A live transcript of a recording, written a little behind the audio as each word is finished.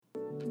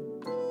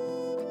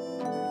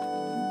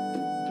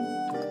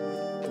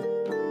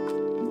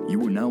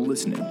now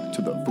listening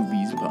to the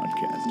Foovies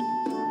podcast.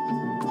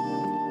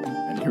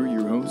 And here are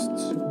your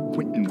hosts,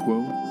 Quentin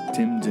Quo,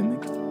 Tim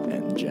Dimmick,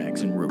 and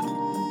Jackson Rowe.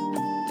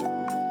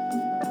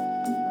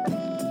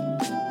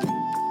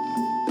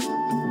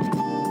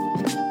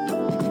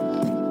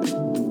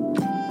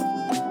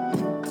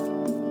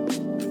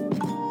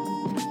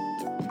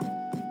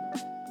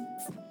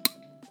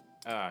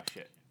 Ah,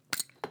 shit.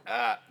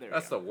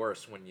 That's the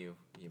worst when you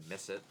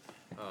miss it.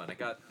 Oh, and I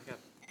got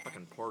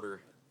fucking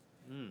porter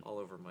all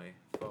over my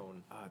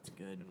phone. Oh, it's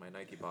good. In my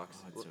Nike box.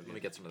 Oh, it's so Let good. me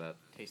get some of that.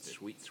 Taste it.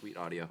 Sweet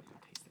audio.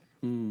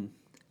 Taste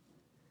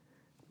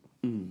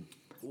it.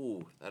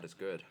 Ooh, that is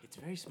good. It's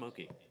very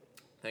smoky.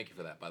 Thank you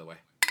for that, by the way.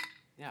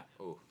 Yeah.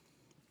 Ooh.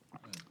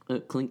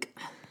 Clink.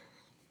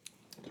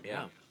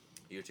 Yeah.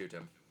 You too,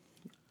 Tim.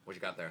 What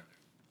you got there?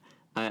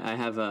 I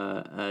have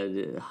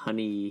a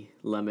honey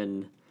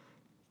lemon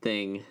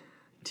thing,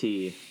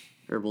 tea,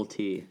 herbal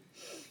tea.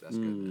 That's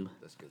good. Man.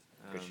 That's good.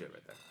 Good shit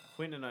right there.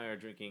 Quinn and I are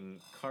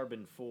drinking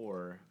Carbon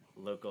 4,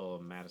 local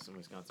Madison,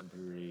 Wisconsin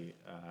brewery,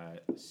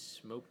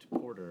 smoked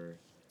porter.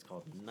 It's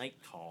called Night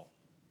Call.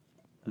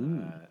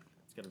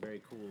 It's got a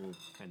very cool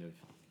kind of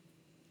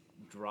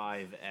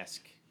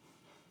drive-esque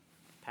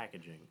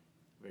packaging.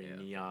 Very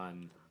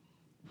neon,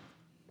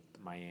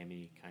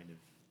 Miami kind of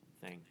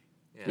thing.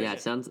 Yeah,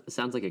 it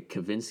sounds like a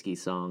Kavinsky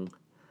song.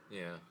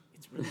 Yeah.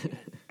 It's really good.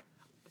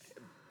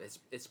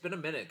 It's been a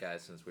minute,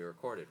 guys, since we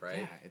recorded, right?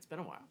 Yeah, it's been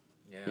a while.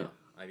 Yeah.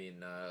 I mean,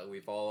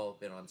 we've all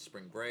been on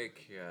spring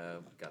break.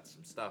 Got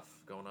some stuff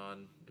going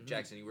on. Mm-hmm.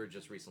 Jackson, you were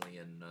just recently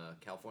in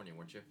California,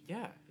 weren't you?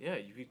 Yeah.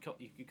 You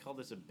could call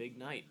this a big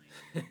night.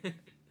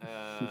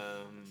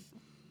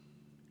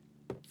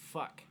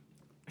 Fuck.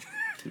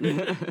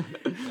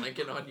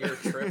 Blanking on your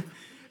trip.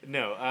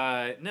 No.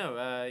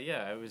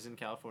 Yeah, I was in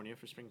California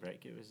for spring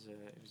break. It was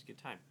a good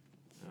time.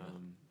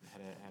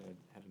 Had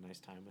a nice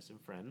time with some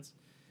friends.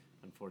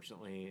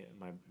 Unfortunately,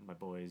 my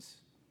boys,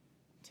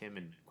 Tim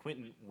and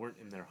Quentin, weren't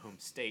in their home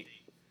state,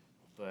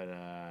 but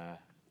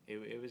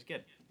it was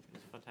good. It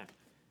was a fun time.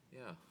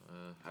 Yeah,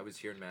 I was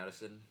here in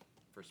Madison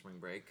for spring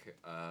break.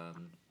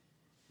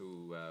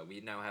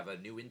 We now have a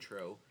new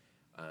intro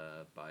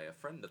by a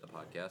friend of the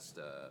podcast,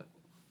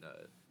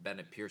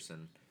 Bennett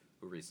Pearson,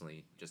 who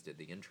recently just did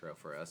the intro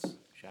for us.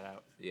 Shout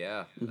out.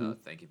 Yeah,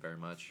 thank you very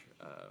much.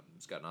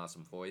 He's got an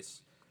awesome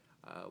voice.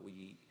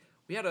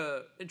 We had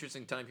a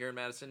interesting time here in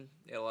Madison.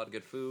 We had a lot of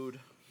good food,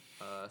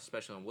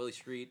 especially on Willie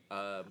Street.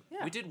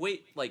 We did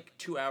wait like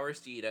 2 hours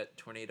to eat at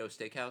Tornado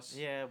Steakhouse.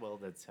 Yeah, well,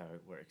 that's how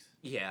it works.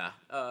 Yeah,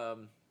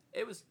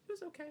 it was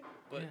okay,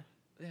 but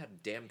they had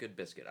a damn good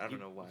biscuit. I don't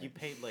know why. You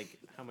paid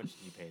how much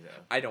did you pay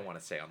though? I don't want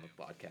to say on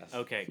the podcast.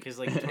 Okay, because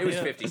it was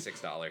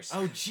 $56.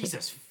 Oh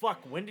Jesus, fuck!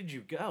 When did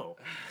you go?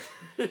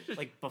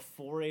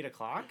 Before 8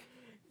 o'clock?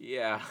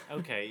 Yeah.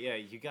 Okay, yeah,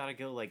 you gotta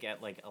go at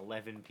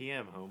 11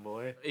 p.m.,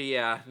 homeboy.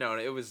 Yeah, no,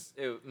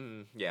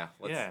 yeah.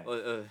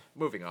 Let's,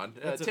 moving on.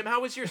 Tim, how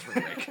was your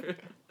spring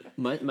break?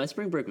 My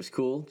spring break was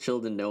cool.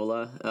 Chilled in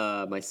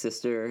NOLA. My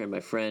sister and my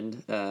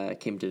friend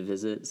came to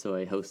visit, so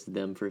I hosted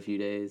them for a few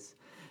days.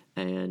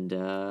 And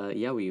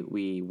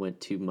we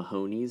went to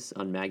Mahoney's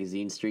on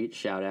Magazine Street.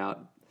 Shout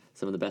out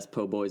some of the best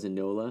po' boys in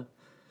NOLA.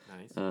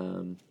 Nice.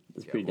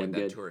 It's pretty damn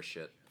good. That tourist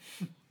shit.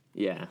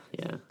 Yeah.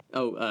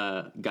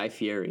 Oh, Guy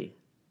Fieri.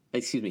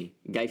 Excuse me,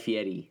 Guy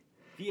Fieri.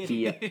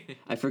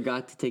 I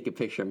forgot to take a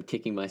picture. I'm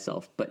kicking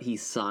myself. But he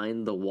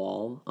signed the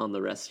wall on the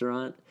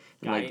restaurant.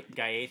 Guy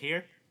ate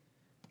here?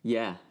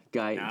 Yeah,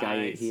 Guy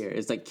ate here.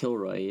 It's like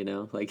Kilroy, you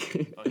know?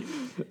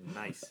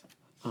 Nice.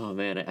 Oh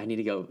man, I need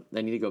to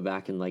go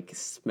back and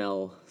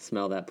smell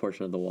that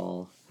portion of the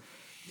wall.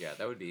 Yeah,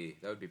 that would be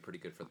pretty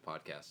good for the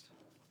podcast.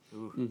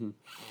 Ooh. Mm-hmm.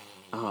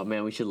 Oh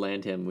man, we should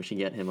land him. We should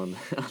get him on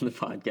the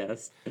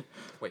podcast.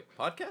 Wait,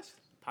 podcast?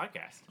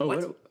 Podcast. Oh,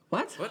 What?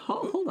 what?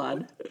 Hold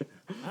on.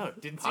 Oh,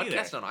 didn't see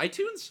that. Podcast on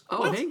iTunes? Oh,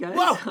 What? hey guys.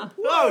 Whoa!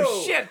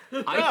 Oh shit!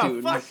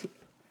 iTunes. Oh, fuck.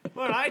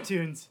 What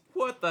iTunes?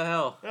 What the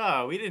hell?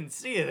 Oh, we didn't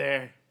see you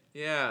there.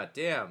 Yeah,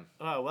 damn.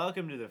 Oh,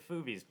 welcome to the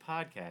Foovies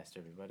podcast,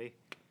 everybody.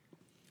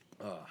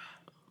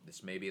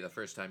 This may be the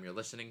first time you're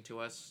listening to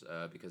us,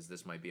 because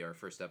this might be our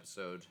first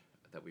episode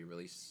that we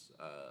release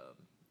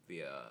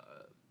via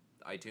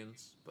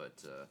iTunes,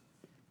 but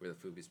we're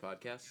the Foovies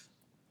podcast.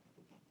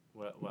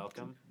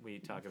 Welcome. We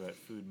talk about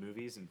food,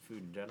 movies, and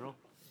food in general.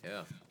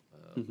 Yeah.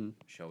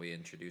 Shall we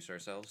introduce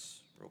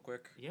ourselves real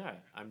quick? Yeah,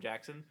 I'm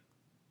Jackson.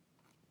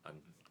 I'm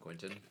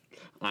Quentin.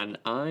 And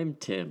I'm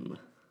Tim.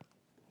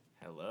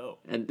 Hello.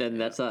 And then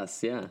that's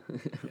us, yeah.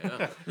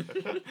 Yeah.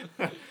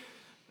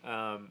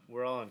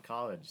 We're all in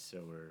college,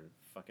 so we're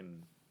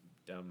fucking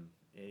dumb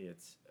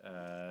idiots.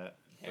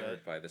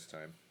 Hammered by this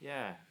time.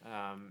 Yeah.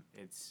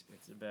 It's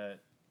about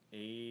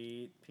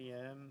 8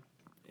 p.m.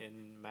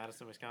 in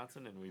Madison,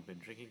 Wisconsin, and we've been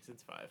drinking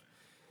since 5.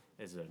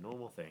 It's a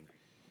normal thing.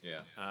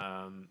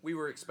 Yeah. We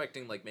were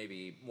expecting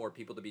maybe more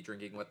people to be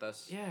drinking with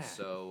us. Yeah.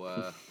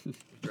 So we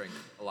drank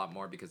a lot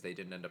more because they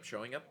didn't end up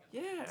showing up.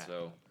 Yeah.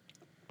 So,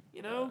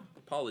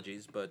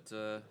 apologies, but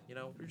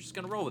we're just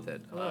gonna roll with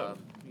it.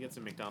 We get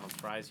some McDonald's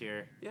fries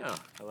here. Yeah.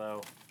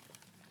 Hello.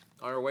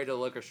 On our way to the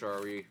liquor store,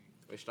 we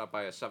we stopped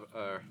by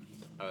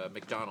a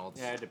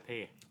McDonald's. Yeah, I had to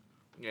pee.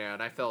 Yeah,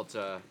 and I felt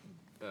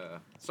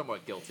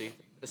somewhat guilty,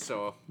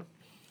 so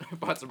I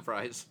bought some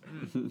fries.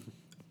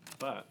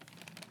 But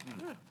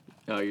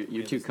Oh,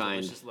 you're too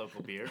kind. Delicious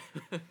local beer.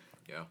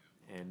 Yeah.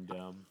 And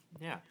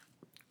yeah,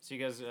 so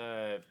you guys,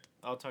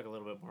 I'll talk a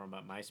little bit more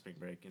about my spring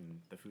break and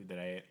the food that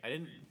I ate. I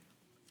didn't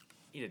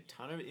eat a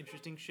ton of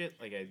interesting shit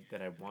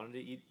that I wanted to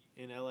eat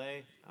in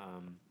LA.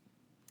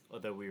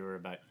 Although we were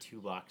about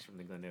 2 blocks from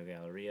the Glendale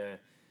Galleria,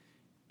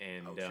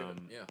 and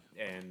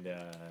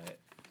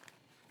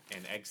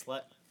and Egg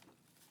Slut,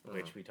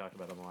 which we talked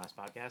about on the last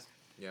podcast.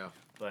 Yeah.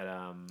 But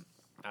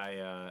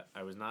I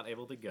was not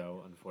able to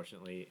go,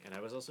 unfortunately, and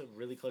I was also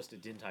really close to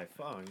Din Tai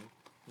Fung,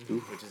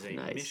 which is a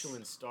nice.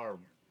 Michelin star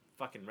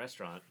fucking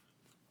restaurant,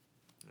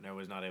 and I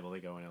was not able to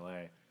go in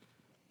LA,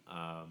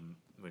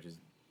 which is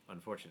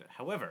unfortunate.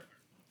 However,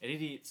 I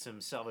did eat some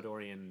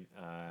Salvadorian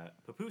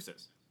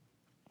pupusas,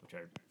 which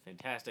are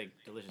fantastic,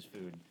 delicious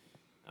food.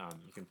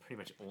 You can pretty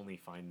much only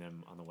find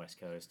them on the West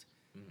Coast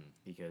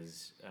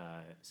because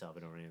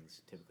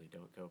Salvadorians typically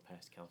don't go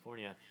past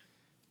California.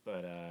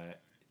 But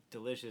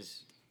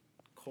delicious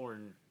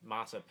corn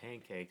masa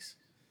pancakes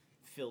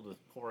filled with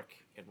pork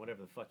and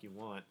whatever the fuck you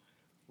want.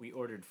 We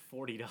ordered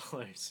 $40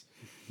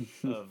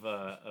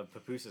 of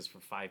pupusas for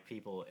 5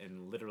 people,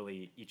 and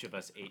literally each of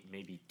us ate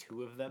maybe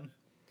 2 of them.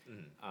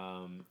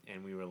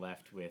 And we were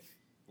left with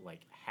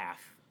like half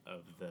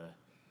of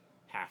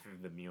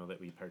the meal that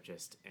we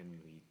purchased, and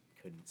we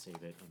couldn't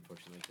save it,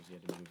 unfortunately, because we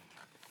had to move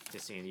to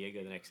San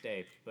Diego the next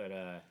day. But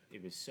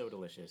it was so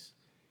delicious.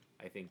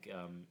 I think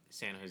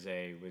San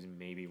Jose was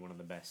maybe one of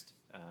the best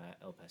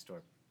El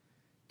Pastor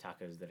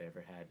tacos that I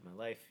ever had in my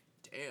life.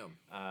 Damn.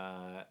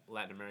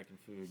 Latin American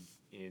food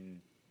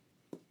in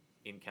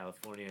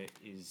California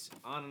is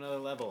on another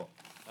level.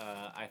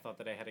 I thought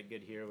that I had it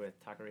good here with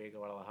Taqueria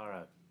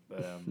Guadalajara,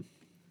 but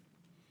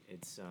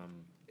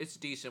It's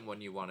decent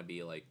when you want to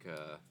be like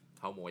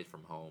home away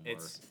from home.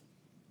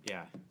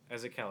 Yeah,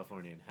 as a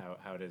Californian,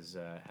 how does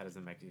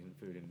the Mexican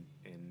food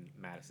in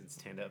Madison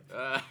stand up?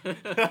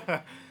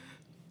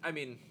 I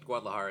mean,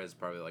 Guadalajara is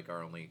probably like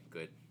our only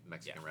good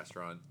Mexican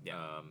restaurant.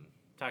 Yeah.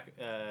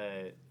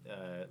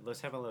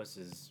 Los Gemelos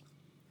is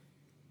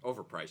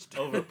Overpriced.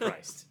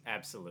 overpriced.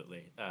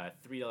 Absolutely.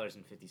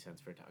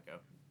 $3.50 for a taco.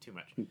 Too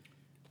much.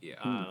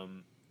 Yeah.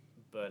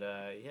 But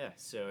yeah,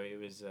 so it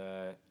was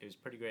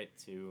pretty great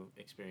to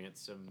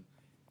experience some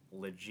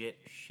legit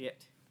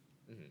shit.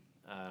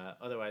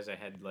 Otherwise, I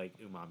had like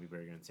Umami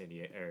Burger in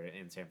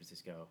San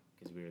Francisco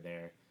because we were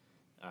there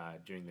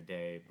during the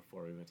day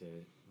before we went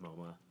to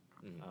MoMA,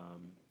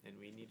 and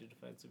we needed to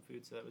find some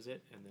food, so that was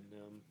it. And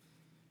then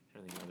I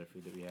don't think other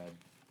food that we had.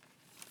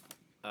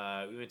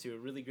 We went to a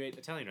really great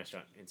Italian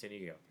restaurant in San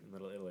Diego, in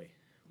Little Italy,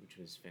 which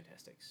was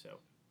fantastic.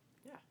 So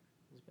yeah,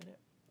 that was about it.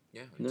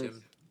 Yeah. Nice. Tim,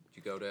 did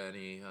you go to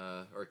any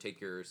or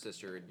take your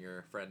sister and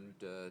your friend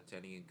to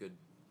any good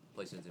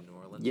places in New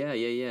Orleans?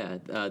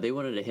 Yeah. They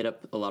wanted to hit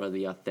up a lot of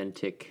the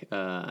authentic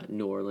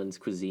New Orleans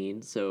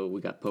cuisine, so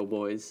we got po'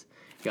 boys,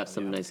 got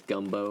some nice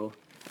gumbo.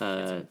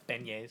 Some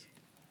beignets.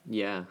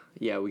 Yeah,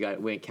 we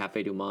went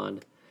Cafe du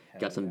Monde,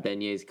 got some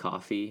beignets,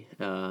 coffee.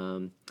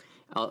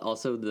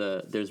 Also,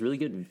 there's really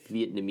good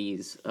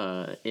Vietnamese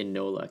in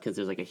NOLA because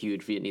there's like a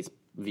huge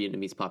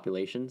Vietnamese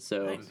population.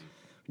 So Nice.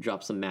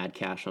 drop some mad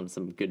cash on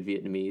some good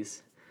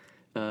Vietnamese.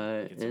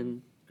 Get some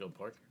And grilled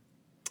pork.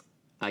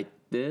 I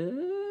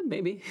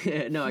maybe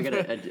no, I got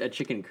a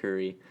chicken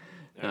curry,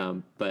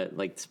 but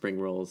like spring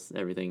rolls,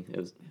 everything. It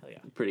was Hell yeah.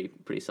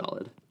 pretty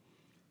solid.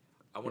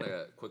 I want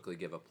to quickly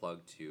give a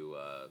plug to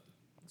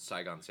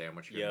Saigon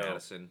Sandwich here Yo. in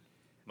Madison.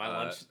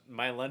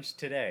 My lunch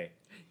today.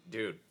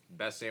 Dude,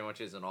 best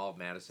sandwiches in all of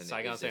Madison.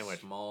 Saigon It's this Sandwich.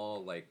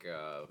 small, like,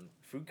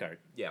 Food cart.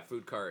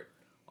 food cart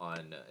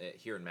on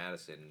here in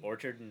Madison.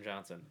 Orchard and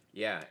Johnson.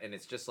 Yeah, and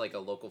it's just like a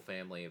local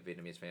family, a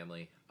Vietnamese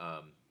family.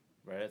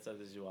 Right outside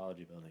the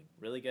zoology building.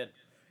 Really good.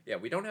 Yeah,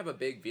 we don't have a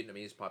big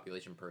Vietnamese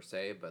population per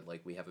se, but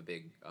like we have a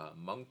big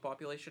Hmong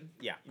population.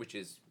 Yeah. Which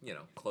is,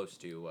 close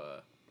to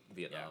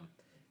Vietnam.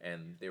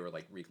 And they were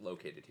like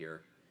relocated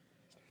here.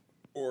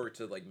 Or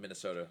to like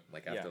Minnesota,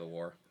 like after the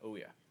war. Oh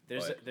yeah.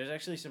 There's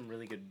actually some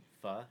really good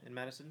pho in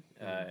Madison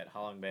at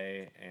Halong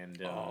Bay and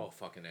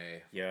fucking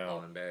A. yo,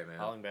 Holland Bay, man.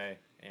 Halong Bay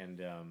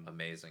and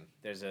Amazing.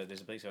 there's a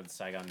place called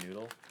Saigon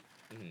Noodle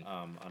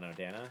on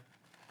Odana,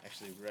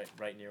 actually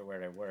right near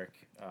where I work.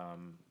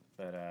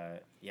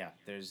 But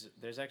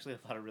there's actually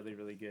a lot of really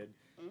really good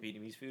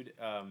Vietnamese food.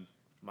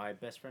 My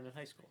best friend in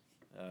high school,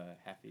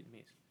 half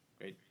Vietnamese,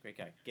 great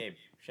guy, Gabe.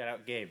 Shout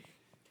out Gabe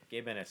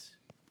Ennis.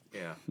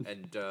 Yeah,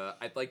 and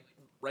I'd like,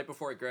 right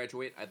before I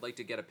graduate, I'd like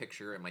to get a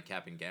picture in my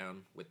cap and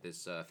gown with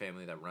this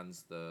family that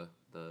runs the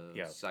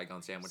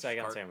Saigon Sandwich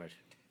cart. Sandwich.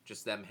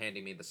 Just them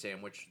handing me the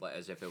sandwich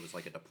as if it was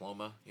like a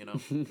diploma,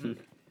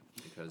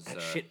 Because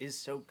That shit is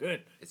so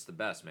good. it's the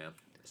best, man.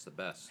 It's the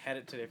best. Had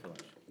it today for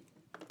lunch.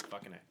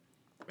 Fucking A.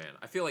 Man,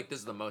 I feel like this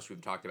is the most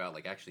we've talked about,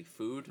 like, actually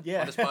food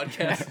Yeah. on this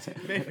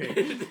podcast.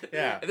 Maybe.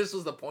 Yeah. And this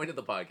was the point of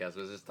the podcast,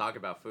 was just talk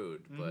about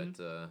food. But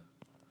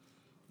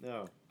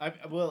No.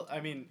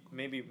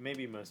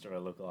 Maybe most of our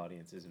local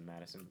audience is in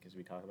Madison because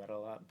we talk about it a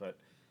lot, but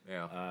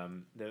Yeah.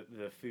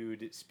 the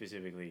food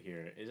specifically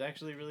here is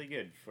actually really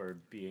good for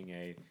being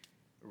a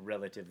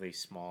relatively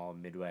small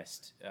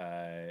Midwest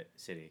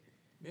city.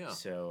 Yeah.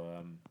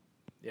 So,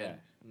 yeah.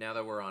 And now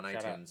that we're on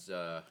Shout out.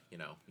 iTunes,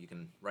 you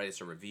can write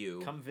us a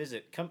review. Come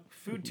visit.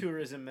 Food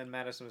tourism in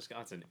Madison,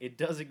 Wisconsin. It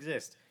does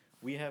exist.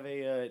 We have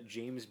a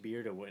James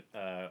Beard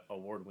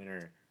award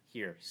winner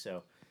here.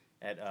 So,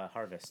 at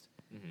Harvest.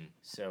 Mm-hmm.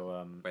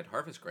 So Wait,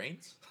 Harvest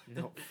Grains?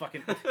 no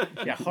fucking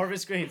yeah,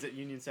 Harvest Grains at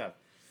Union South.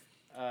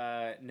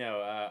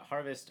 No,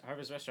 Harvest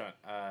Restaurant.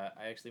 I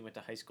actually went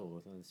to high school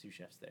with one of the sous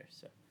chefs there.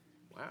 So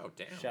Wow,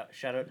 damn.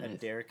 shout out Nice.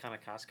 Adair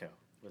Kanakasko.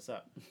 What's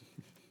up?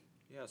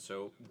 Yeah,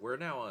 so we're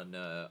now on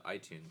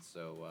iTunes.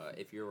 So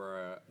if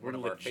you're one We're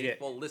of our legit.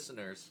 faithful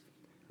listeners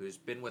who's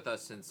been with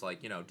us since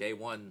day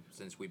one,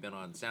 since we've been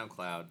on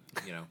SoundCloud,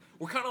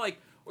 we're kind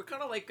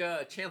of like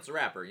Chance the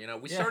Rapper. We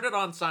Yeah. started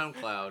on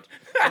SoundCloud,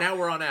 and now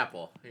we're on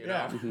Apple. You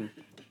Yeah. know.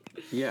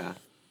 Yeah,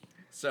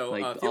 So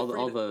like feel all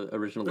free to- the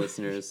original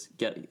listeners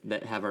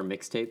that have our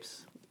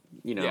mixtapes.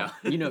 Yeah.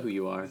 You know who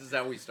you are. This is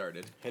how we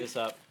started. Hit us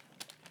up.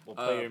 We'll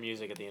play your Uh,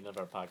 music at the end of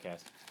our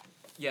podcast.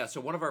 Yeah,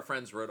 so one of our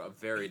friends wrote a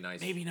very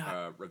nice Maybe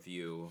not.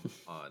 review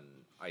on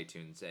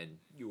iTunes, and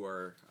you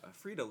are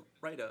free to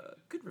write a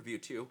good review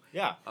too.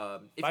 Yeah.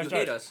 If 5 you stars.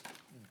 hate us,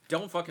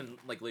 don't fucking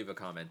leave a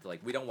comment.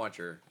 We don't want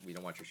your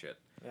shit.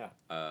 Yeah.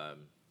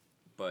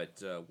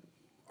 But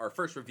our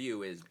first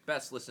review is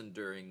best listened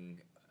during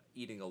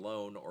eating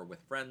alone or with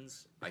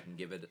friends. I can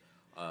give it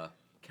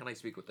Can I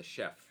Speak with the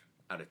Chef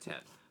out of 10.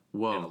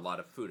 Whoa. And a lot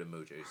of food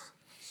emojis.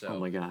 So Oh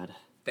my god.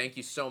 thank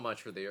you so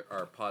much for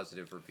our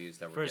positive reviews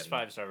that we're First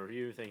getting. 5-star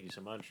review. Thank you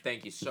so much.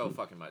 Thank you so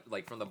fucking much.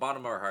 From the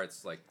bottom of our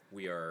hearts,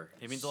 we are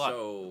It means a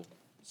lot.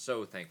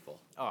 so thankful.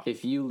 Oh,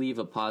 If you leave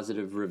a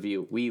positive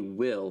review, we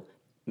will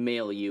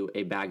mail you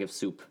a bag of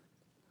soup.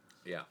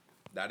 Yeah.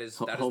 That is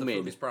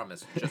Homemade. the Foovies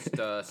promise. Just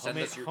send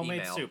us your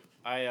homemade email. soup.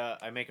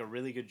 I make a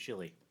really good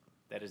chili.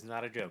 That is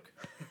not a joke.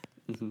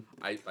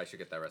 I should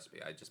get that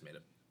recipe. I just made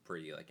a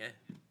pretty All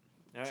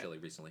right. chili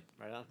recently.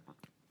 Right on.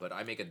 But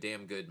I make a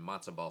damn good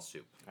matzo ball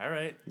soup. All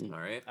right. All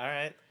right? All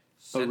right.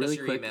 Send really us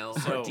your quick, email.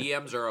 so- Our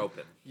DMs are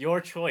open.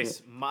 Your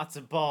choice: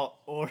 matzo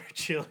ball or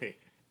chili.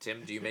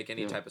 Tim, do you make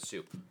any type of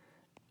soup?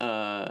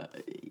 No,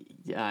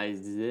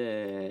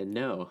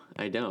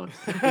 I don't.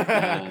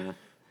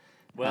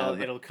 Well,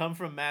 Um, it'll come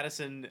from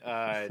Madison.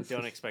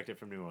 Don't expect it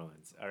from New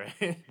Orleans. All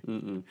right.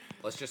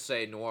 Let's just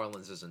say New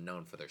Orleans isn't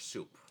known for their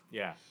soup.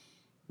 Yeah.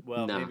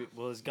 Well, No. maybe.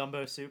 Well, is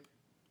gumbo soup?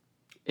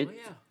 It, Oh,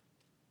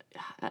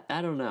 yeah.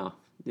 I don't know.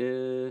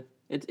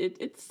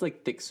 It's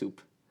like thick soup.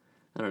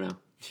 I don't know.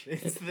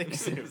 It's thick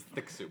soup.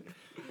 Thick soup.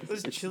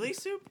 Is chili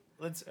soup?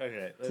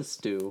 Okay. It's a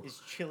stew.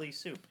 Is chili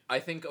soup? I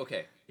think,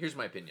 okay, here's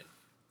my opinion.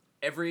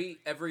 Every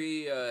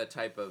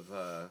type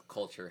of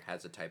culture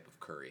has a type of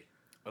curry.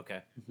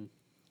 Okay.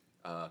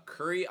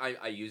 Curry,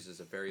 I use as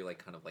a very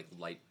kind of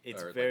light.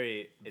 It's or,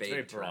 very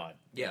vague term. broad.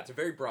 Yeah, it's a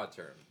very broad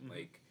term.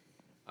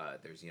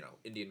 There's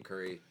Indian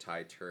curry,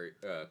 Thai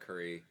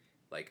curry.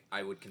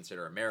 I would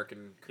consider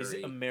American curry.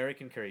 Is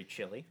American curry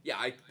chili?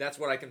 Yeah, that's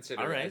what I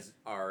consider All right. as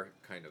our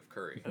kind of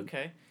curry.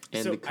 Okay.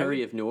 And So the curry I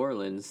would- of New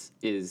Orleans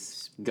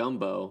is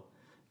gumbo.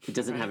 It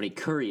doesn't have any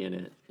curry in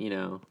it,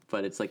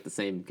 but it's like the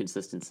same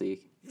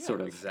consistency,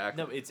 sort of.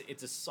 Exactly. No,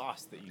 it's a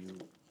sauce that you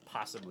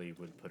possibly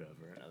would put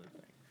over another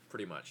thing.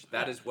 Pretty much.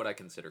 That is what I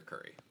consider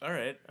curry. All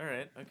right.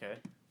 Okay.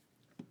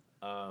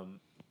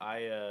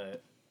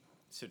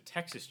 So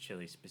Texas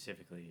chili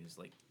specifically is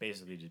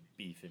basically just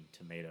beef and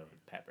tomato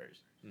and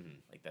peppers. Mhm.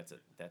 That's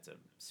a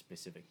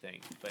specific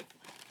thing. But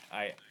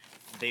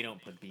they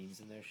don't put beans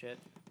in their shit.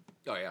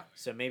 Oh yeah.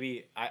 So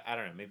maybe I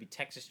don't know. Maybe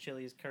Texas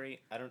chili is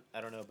curry. I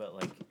don't know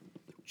about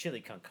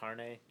chili con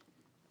carne.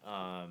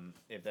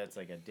 If that's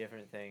a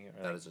different thing.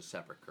 Or That is a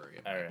separate curry.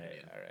 In all my right.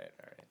 opinion.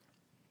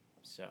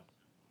 So.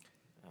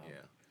 Yeah.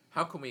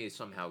 How can we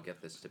somehow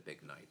get this to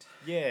big night?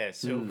 Yeah,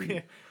 so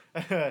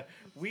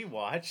we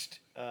watched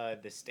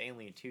the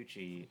Stanley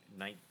Tucci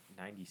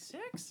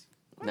 96?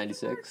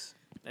 96.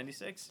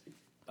 96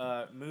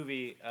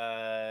 movie,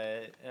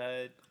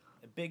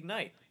 Big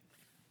Night,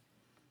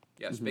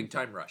 Yes, Big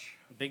Time Rush.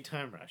 Big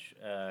Time Rush,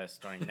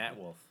 starring Nat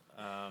Wolff.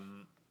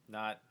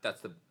 Not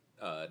That's the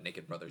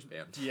Naked Brothers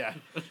band. yeah,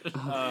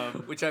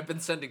 Which I've been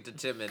sending to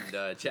Tim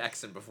and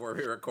Jackson before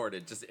we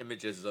recorded, just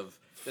images of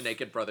the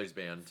Naked Brothers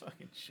band.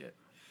 fucking shit.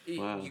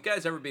 Wow. You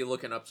guys ever be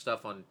looking up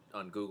stuff on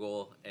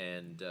Google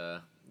and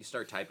you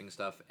start typing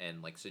stuff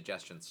and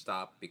suggestions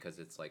stop because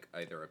it's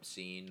either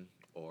obscene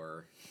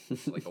or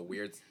it's a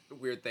weird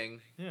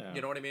thing? Yeah.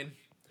 You know what I mean?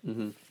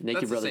 Naked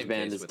That's the Brothers same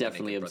Band case is with the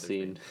definitely Naked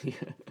Brothers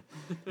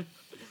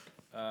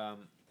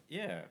obscene.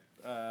 Yeah.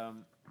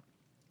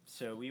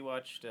 So we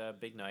watched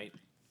Big Night,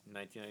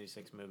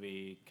 1996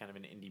 movie, kind of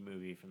an indie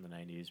movie from the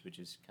 90s, which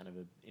is kind of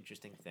an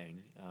interesting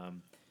thing.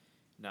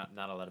 Not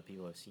a lot of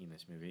people have seen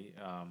this movie.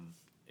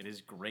 It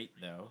is great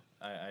though.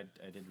 I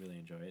did really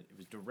enjoy it. It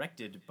was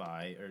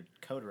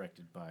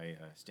co-directed by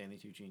Stanley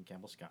Tucci and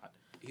Campbell Scott.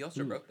 He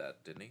also wrote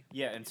that, didn't he?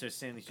 Yeah, and so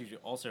Stanley Tucci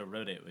also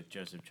wrote it with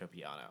Joseph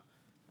Tropiano.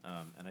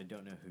 And I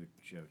don't know who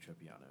Joe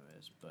Tropiano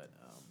is, but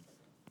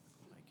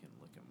I can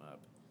look him up.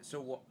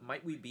 So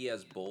might we be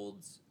as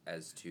bold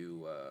as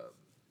to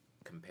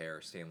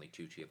compare Stanley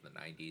Tucci of the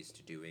 90s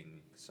to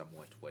doing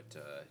somewhat what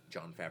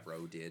Jon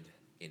Favreau did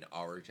in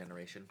our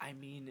generation? I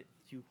mean,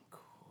 you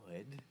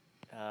could.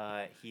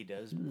 He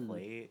does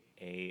play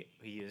he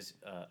is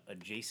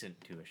adjacent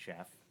to a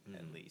chef,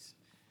 at least.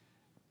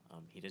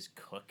 He does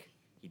cook.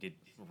 He did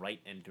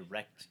write and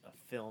direct a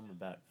film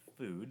about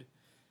food.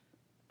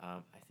 I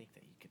think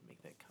that you could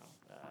make that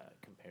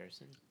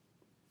comparison.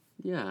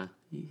 Yeah,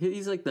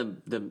 he's like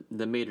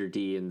the maitre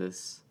d' in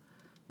this.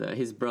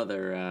 His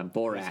brother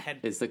Borat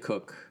is the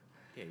cook.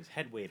 Yeah, he's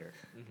head waiter.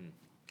 Mm-hmm.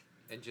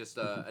 And just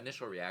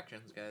initial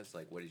reactions, guys.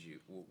 Like, what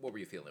were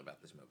you feeling about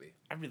this movie?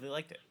 I really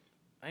liked it.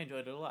 I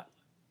enjoyed it a lot.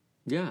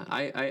 Yeah,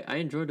 I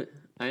enjoyed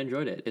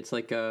it. It's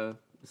like a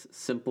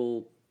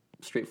simple,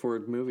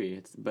 straightforward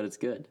movie. But it's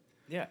good.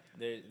 Yeah,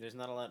 there's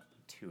not a lot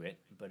to it,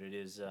 but it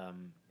is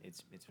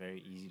it's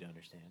very easy to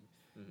understand.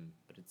 Mm-hmm.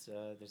 But it's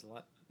there's a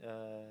lot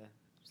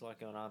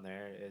going on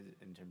there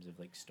in terms of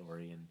like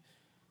story and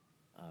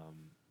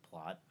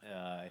plot.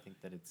 I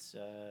think that it's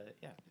a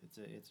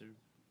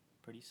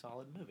pretty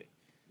solid movie.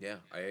 Yeah,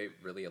 I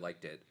really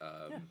liked it.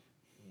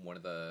 One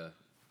of the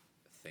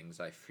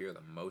things I fear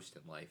the most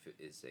in life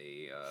is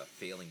a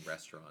failing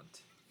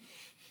restaurant.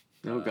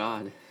 Oh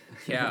God.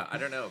 Yeah, I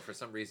don't know. For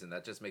some reason,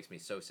 that just makes me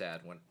so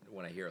sad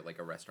when I hear like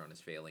a restaurant is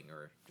failing,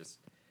 or just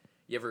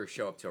you ever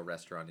show up to a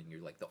restaurant and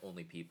you're like the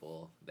only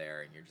people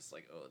there, and you're just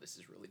like, oh, this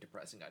is really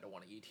depressing. I don't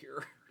want to eat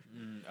here.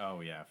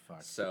 Oh yeah,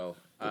 fuck. So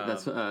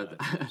That's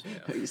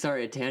yeah.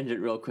 Sorry, a tangent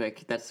real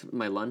quick. That's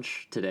my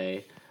lunch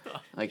today.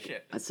 Like,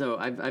 shit. so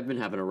I've been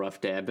having a rough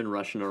day. I've been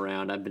rushing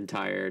around. I've been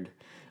tired.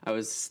 I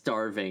was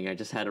starving. I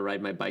just had to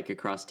ride my bike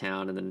across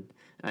town and then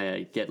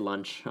I get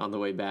lunch on the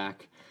way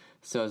back.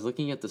 So I was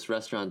looking at this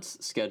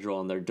restaurant's schedule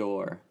on their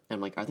door. And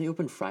I'm like, are they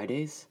open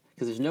Fridays?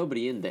 Because there's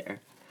nobody in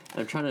there. And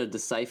I'm trying to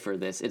decipher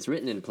this. It's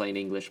written in plain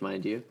English,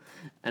 mind you.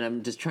 And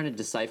I'm just trying to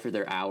decipher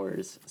their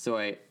hours. So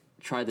I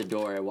try the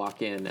door. I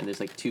walk in, and there's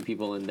like two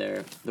people in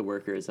there, the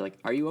workers. They're like,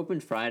 are you open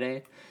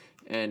Friday?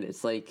 And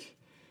it's like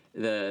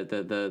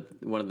the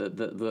one of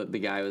the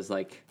guy was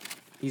like,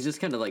 he's just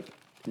kind of like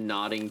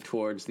nodding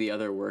towards the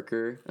other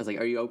worker. I was like,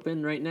 are you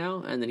open right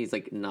now? And then he's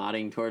like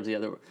nodding towards the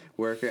other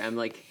worker. I'm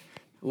like,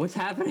 what's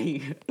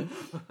happening?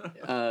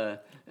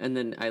 And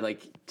then I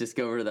like just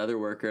go over to the other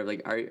worker,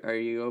 like, are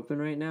you open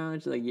right now?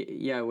 And she's like,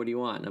 yeah, what do you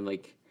want? And I'm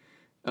like,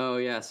 oh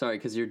yeah, sorry,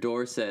 because your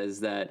door says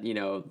that, you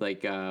know,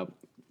 like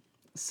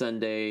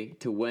Sunday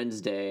to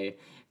Wednesday,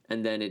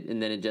 and then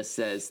it just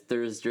says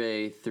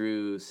Thursday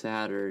through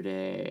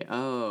Saturday.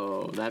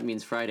 Oh, that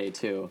means Friday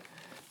too.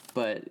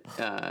 But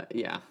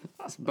yeah,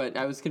 but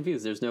I was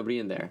confused. There's nobody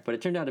in there. But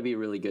it turned out to be a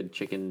really good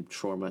chicken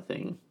shawarma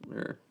thing.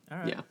 Or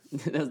right. Yeah,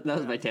 that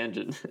was my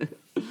tangent.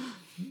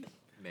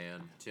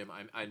 Man, Tim,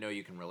 I know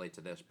you can relate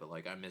to this, but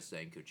like I miss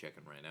Zanku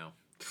chicken right now.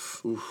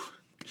 Oof.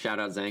 Shout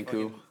out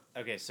Zanku.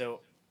 Okay,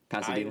 so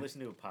Pasadena. I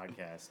listened to a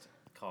podcast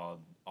called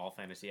All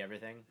Fantasy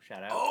Everything.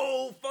 Shout out.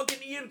 Oh, fucking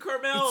Ian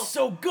Carmel! It's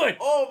so good.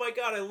 Oh my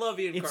god, I love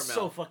Ian Carmel. It's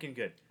so fucking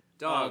good.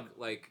 Dog,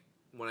 like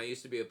when I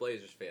used to be a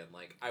Blazers fan,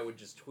 like I would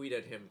just tweet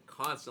at him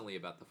constantly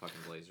about the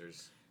fucking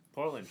Blazers.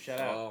 Portland,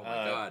 shout out. Oh my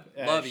god,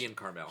 love Ian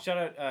Carmel.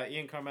 Shout out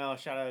Ian Carmel.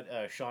 Shout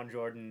out Sean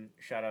Jordan.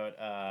 Shout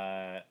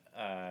out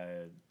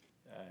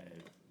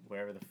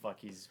wherever the fuck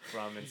he's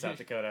from in South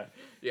Dakota.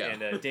 Yeah.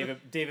 And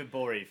David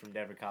Borey from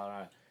Denver,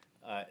 Colorado.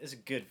 It's a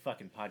good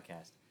fucking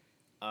podcast.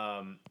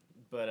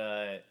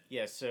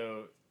 Yeah.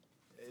 So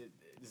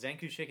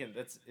Zanku chicken.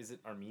 Is it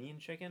Armenian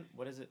chicken?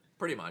 What is it?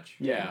 Pretty much.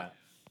 Yeah.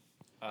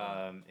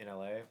 In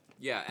LA.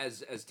 Yeah,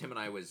 as Tim and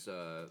I was,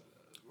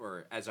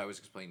 or as I was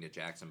explaining to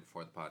Jackson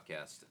before the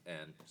podcast,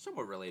 and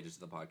somewhat related to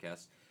the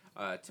podcast,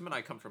 Tim and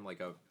I come from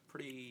like a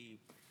pretty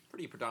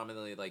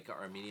predominantly like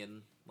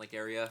Armenian like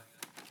area.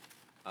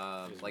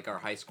 Like our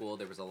high school,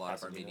 there was a lot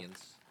Pasadena? of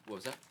Armenians. What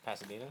was that?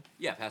 Pasadena.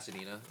 Yeah,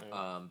 Pasadena.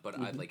 Yeah. But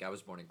I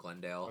was born in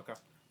Glendale. Okay.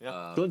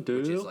 Yeah. Glendale.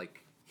 Which is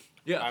like,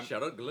 yeah.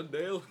 Shout out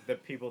Glendale. The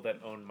people that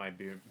owned my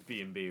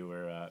B&B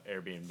were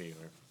Airbnb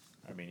were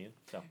Armenian.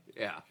 So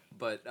Yeah,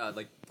 but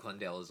like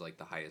Glendale is like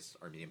the highest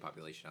Armenian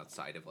population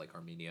outside of like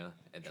Armenia,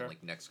 and then Sure.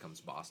 like next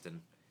comes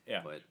Boston.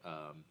 Yeah. But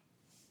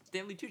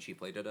Stanley Tucci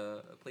played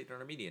an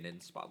Armenian in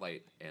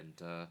Spotlight, and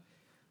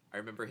I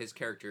remember his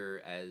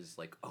character as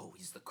like, oh,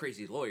 he's the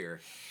crazy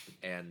lawyer,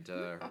 and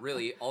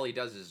really all he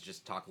does is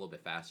just talk a little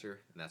bit faster,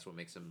 and that's what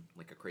makes him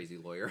like a crazy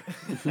lawyer.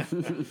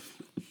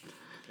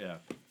 yeah.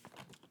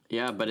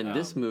 Yeah, but in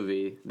this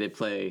movie, they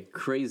play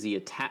crazy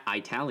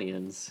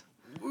Italians.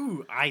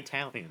 Ooh,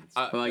 Italians.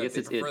 Well, I guess they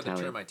it's prefer Italian.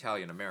 the term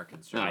Italian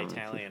Americans. Oh.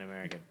 Italian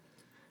American.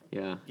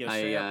 Yeah. Yo,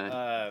 straight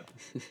up,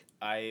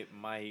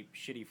 my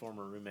shitty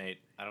former roommate.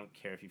 I don't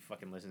care if he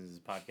fucking listens to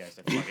this podcast.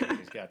 I fucking hate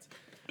his guts.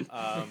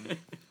 I'm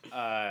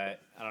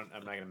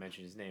not gonna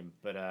mention his name,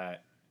 but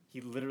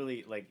he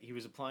literally he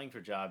was applying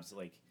for jobs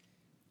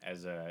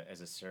as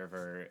a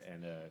server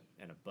and a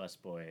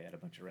busboy at a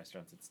bunch of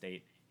restaurants at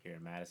State here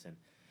in Madison,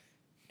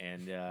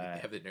 and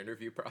have an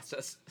interview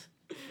process.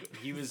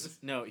 he was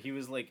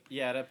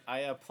I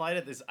applied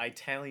at this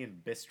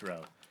Italian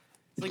bistro.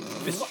 It's like,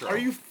 Bistro. Are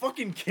you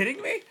fucking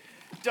kidding me,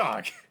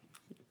 dog?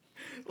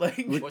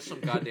 Put some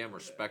goddamn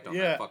respect on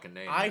that fucking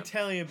name.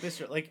 Italian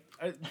bistro.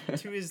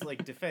 To his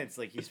defense,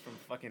 he's from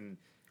fucking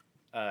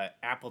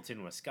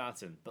Appleton,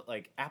 Wisconsin, but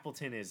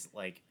Appleton is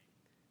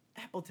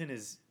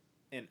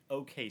an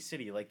okay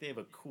city. They have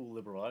a cool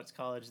liberal arts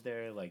college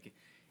there.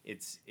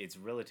 It's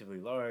relatively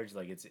large.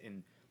 It's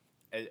in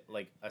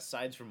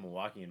aside from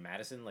Milwaukee and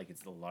Madison,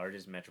 it's the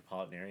largest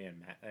metropolitan area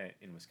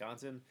in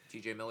Wisconsin.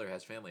 TJ Miller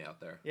has family out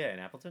there. Yeah, in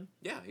Appleton.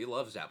 Yeah, he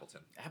loves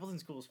Appleton.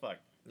 Appleton's cool as fuck.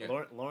 Yeah.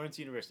 Lawrence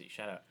University,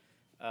 shout out.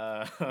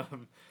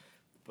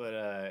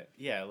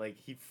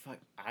 He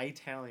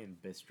Italian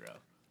bistro.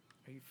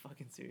 Are you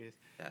fucking serious?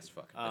 That's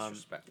fucking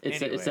disrespectful.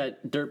 It's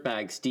that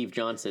dirtbag Steve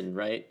Johnson,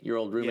 right? Your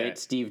old roommate, Yeah.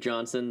 Steve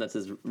Johnson. That's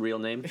his real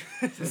name.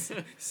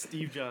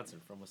 Steve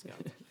Johnson from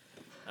Wisconsin.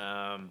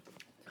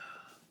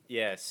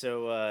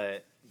 So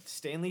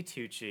Stanley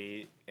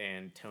Tucci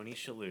and Tony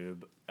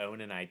Shalhoub own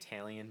an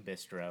Italian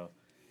bistro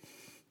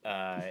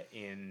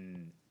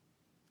in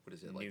What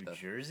is it, New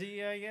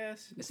Jersey, I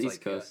guess. It's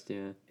East Coast,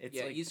 yeah. It's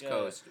East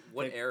Coast.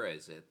 What era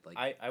is it?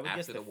 I would after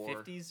guess the the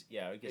war? 50s.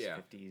 Yeah, I would guess Yeah.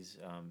 50s,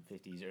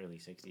 early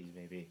 60s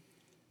maybe,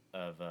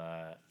 of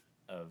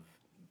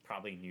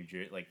probably New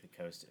Jersey,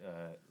 the coast,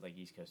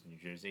 East Coast of New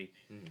Jersey,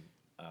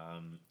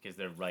 because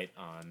they're right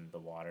on the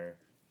water.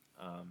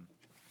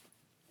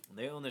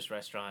 They own this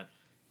restaurant,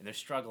 and they're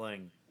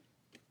struggling,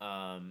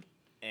 and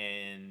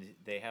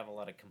they have a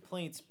lot of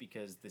complaints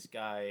because this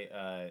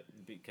guy,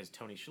 because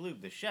Tony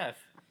Shalhoub, the chef,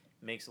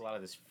 makes a lot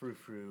of this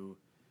frou-frou,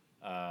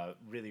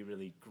 really,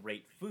 really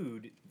great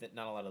food that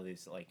not a lot of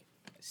these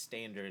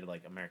standard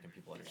American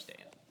people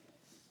understand.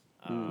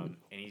 And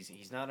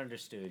he's not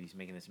understood. He's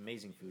making this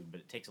amazing food,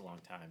 but it takes a long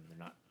time.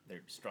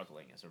 They're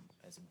struggling as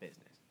a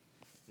business.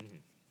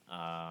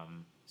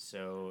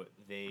 So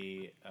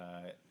they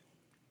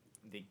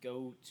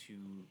go to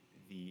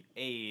the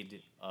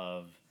aid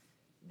of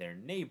their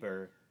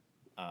neighbor,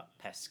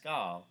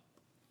 Pascal,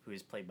 who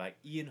is played by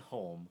Ian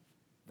Holm,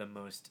 the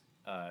most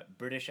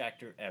British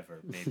actor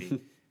ever,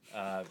 maybe.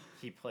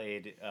 He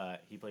played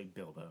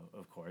Bilbo,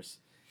 of course,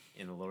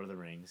 in The Lord of the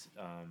Rings.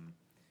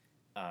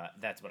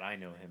 That's what I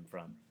know him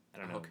from. I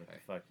don't know what the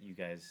fuck you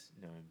guys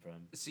know him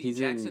from. See,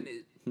 Jackson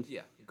is...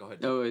 Yeah, go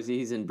ahead. Oh,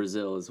 he's in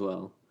Brazil as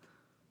well.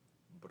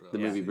 The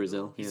movie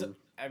Brazil. He's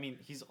Yeah.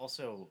 he's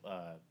also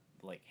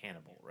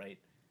Hannibal, right?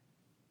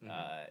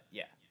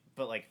 Yeah,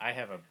 but I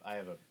have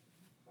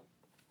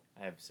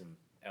some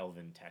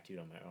elven tattooed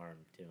on my arm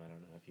too. I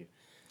don't know if you.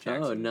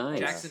 Jackson, nice.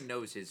 Jackson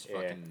knows his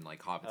fucking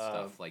Hobbit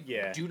stuff.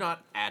 Do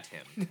not at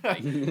him.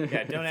 Don't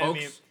at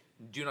me. Folks,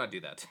 do not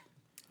do that.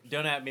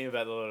 Don't at me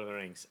about the Lord of the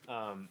Rings.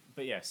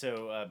 But yeah,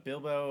 so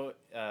Bilbo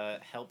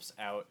helps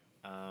out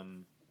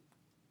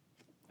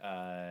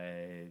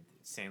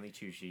Stanley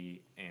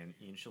Tucci and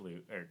Tony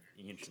Shalhoub.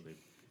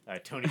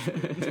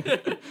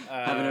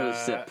 Have another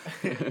sip.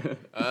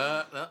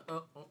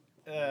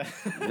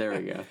 There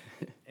we go.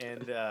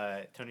 And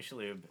Tony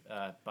Shalhoub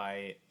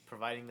by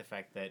providing the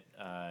fact that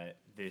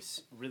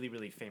this really,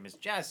 really famous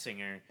jazz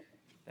singer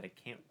that I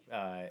can't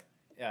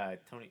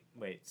Tony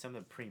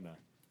Prima.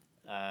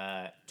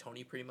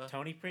 Tony Prima?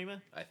 Tony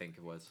Prima? I think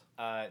it was.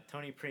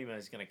 Tony Prima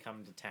is going to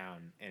come to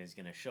town and is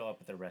going to show up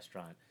at the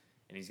restaurant,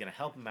 and he's going to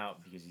help him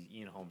out because he's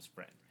Ian Holm's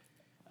friend.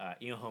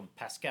 Ian Holm,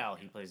 Pascal,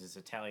 he plays this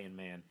Italian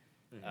man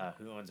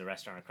who owns a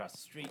restaurant across the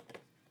street,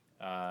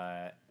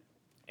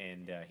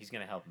 and he's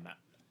going to help him out.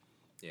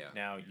 Yeah.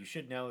 Now, you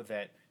should know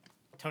that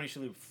Tony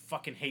Shalhoub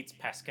fucking hates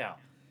Pascal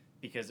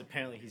because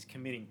apparently he's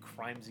committing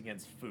crimes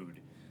against food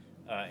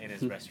in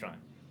his restaurant.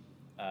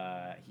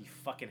 He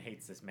fucking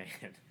hates this man.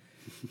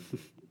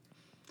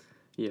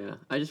 Yeah,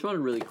 I just want to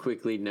really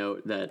quickly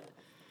note that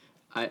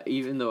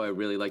even though I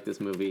really like this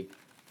movie,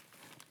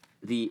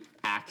 the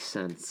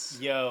accents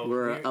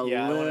were a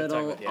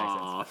little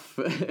off.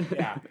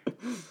 Yeah.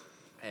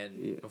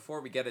 And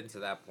before we get into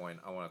that point,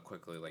 I want to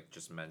quickly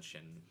just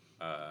mention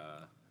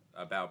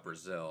about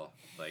Brazil.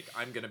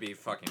 I'm gonna be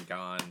fucking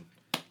gone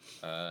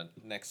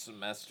next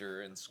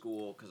semester in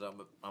school because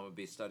I'm gonna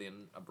be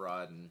studying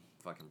abroad in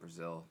fucking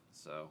Brazil.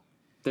 So.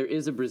 There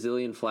is a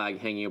Brazilian flag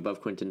hanging above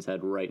Quentin's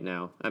head right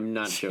now. I'm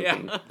not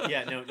joking.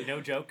 Yeah,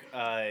 no joke.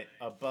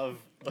 Above,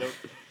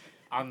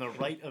 on the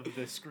right of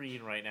the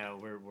screen right now,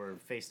 we're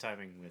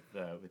FaceTiming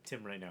with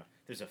Tim right now.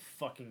 There's a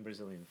fucking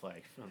Brazilian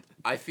flag.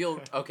 I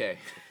feel okay.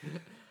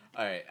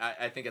 All right,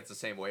 I think it's the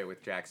same way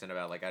with Jackson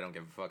about I don't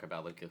give a fuck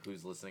about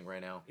who's listening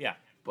right now. Yeah.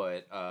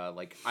 But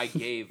I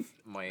gave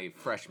my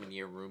freshman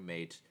year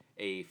roommate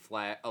a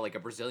flag, a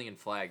Brazilian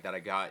flag that I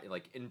got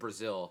in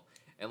Brazil.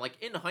 And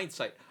in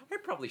hindsight, I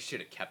probably should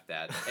have kept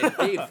that and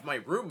gave my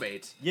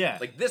roommate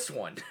this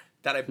one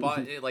that I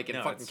bought in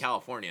fucking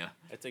California.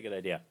 It's a good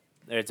idea.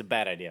 It's a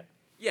bad idea.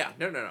 Yeah,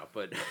 no.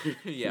 But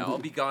yeah, I'll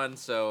be gone.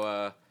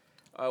 So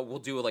We'll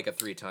do like a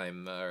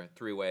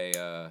three-way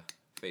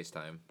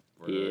FaceTime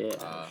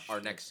for our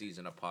next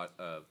season of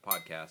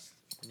podcast.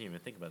 I didn't even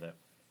think about that.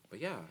 But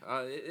yeah,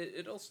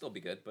 it'll still be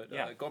good. But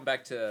Yeah. going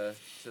back to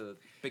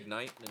Big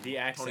Night and The Tony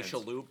accents.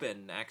 Shalhoub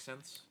and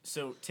accents.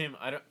 So Tim,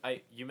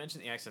 you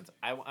mentioned the accents.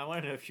 I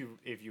want to know if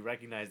you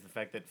recognize the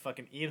fact that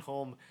fucking Ian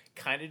Holm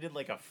kind of did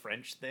like a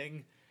French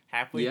thing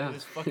halfway Yeah. through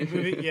this fucking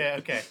movie. Yeah,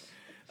 okay.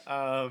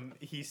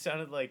 He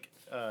sounded like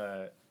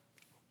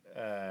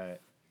yeah,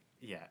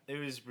 it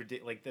was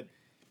ridiculous. Like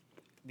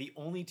the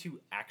only two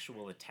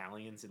actual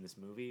Italians in this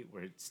movie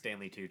were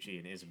Stanley Tucci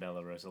and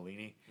Isabella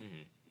Rossellini.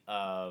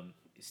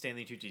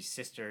 Stanley Tucci's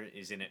sister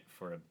is in it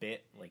for a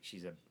bit, like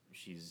she's an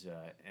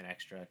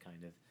extra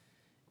kind of,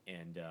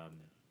 and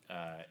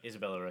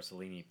Isabella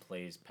Rossellini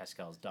plays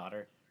Pascal's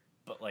daughter,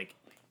 but like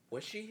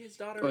Was she his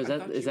daughter? Oh, is I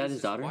that- thought is she that was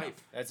his daughter?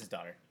 Wife. that's his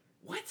daughter.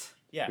 What?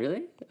 Yeah,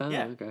 Really? Oh,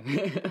 Yeah.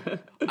 okay.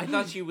 I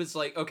thought she was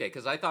like okay,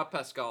 because I thought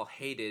Pascal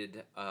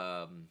hated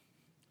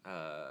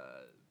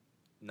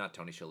not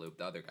Tony Shalhoub,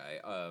 the other guy,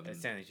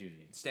 Stanley Tucci.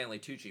 Stanley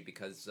Tucci,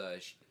 because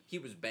he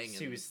was banging.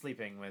 She was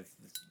sleeping with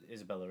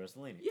Isabella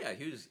Rossellini. Yeah,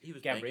 he was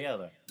banging-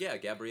 Gabriella. Yeah,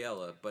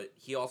 Gabriella, but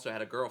he also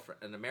had a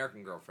girlfriend, an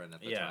American girlfriend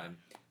at the Yeah. time,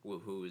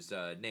 whose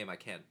name I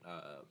can't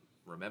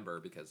remember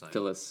because I'm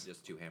Phyllis.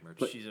 just too hammered.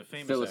 She's a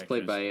famous Phyllis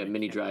played actress, by and I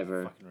Minnie can't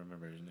Driver. Fucking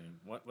remember his name.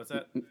 What's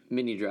that?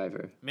 Minnie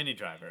Driver. Minnie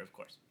Driver, of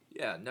course.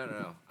 Yeah,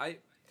 no.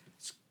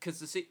 Because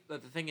the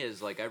thing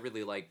is, like, I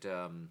really liked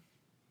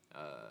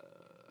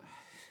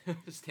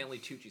Stanley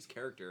Tucci's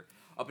character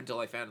up until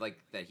I found like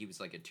that he was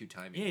like a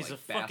two-time Yeah, he's like,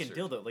 a fucking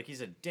bastard. dildo. Like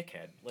he's a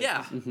dickhead. Like,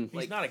 Yeah. he's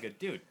Like- not a good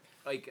dude.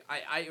 Like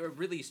I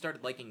really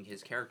started liking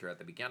his character at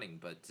the beginning,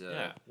 but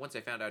Yeah. once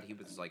I found out he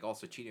was like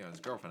also cheating on his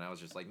girlfriend, I was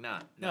just like,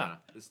 nah, Nah.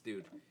 this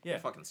dude, Yeah.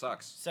 fucking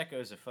sucks.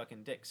 Secco's a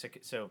fucking dick.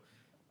 So,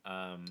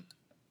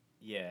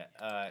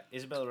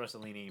 Isabella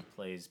Rossellini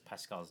plays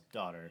Pascal's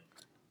daughter,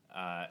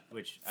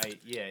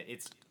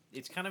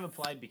 it's kind of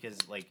implied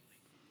because like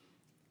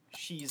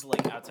she's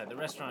like outside the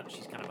restaurant.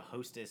 She's kind of a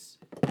hostess.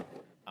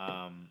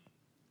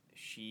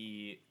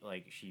 She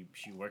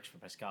works for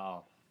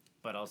Pascal,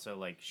 but also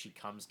like she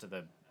comes to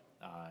the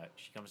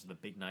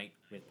big night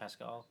with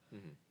Pascal,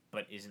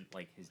 but isn't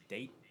like his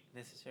date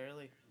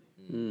necessarily.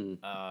 Mm.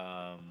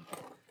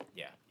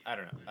 Yeah, I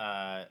don't know.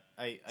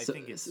 I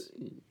think it's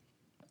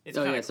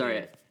Oh kinda yeah, sorry.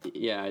 creative.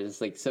 Yeah, it's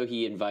like so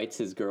he invites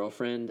his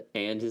girlfriend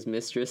and his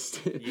mistress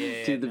to,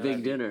 Yeah, to the no,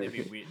 big dinner. That'd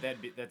be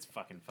weird. That's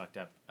fucking fucked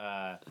up.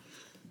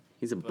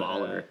 He's a But,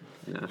 baller.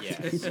 No.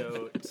 Yeah,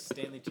 so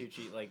Stanley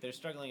Tucci, like they're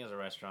struggling as a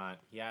restaurant.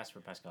 He asks for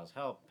Pascal's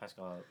help.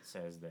 Pascal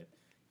says that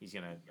he's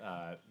gonna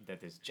that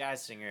this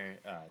jazz singer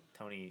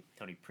Tony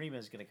Prima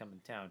is gonna come in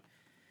town,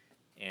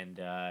 and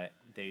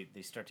they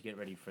start to get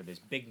ready for this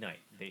big night.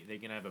 They're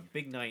gonna have a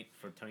big night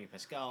for Tony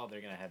Pascal.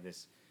 They're gonna have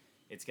this.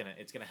 It's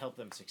gonna help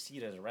them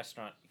succeed as a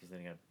restaurant because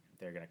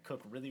they're gonna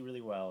cook really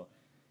really well.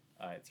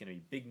 It's gonna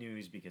be big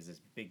news because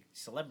there's big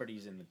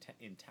celebrities in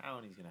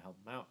town. He's gonna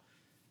help them out,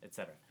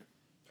 etc.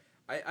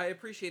 I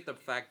appreciate the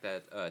fact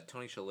that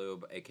Tony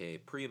Shalhoub, aka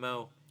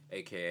Primo,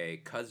 aka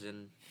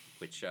Cousin,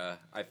 which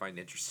I find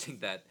interesting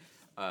that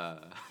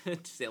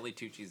Stanley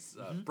Tucci's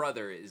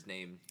brother is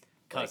named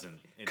Cousin.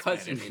 like, in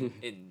cousin Spanish.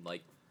 in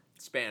like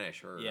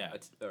Spanish or, Yeah.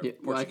 or Yeah,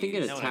 well, I think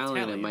in Portuguese. No, in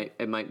Italian, Italian.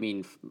 it might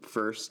mean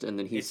first, and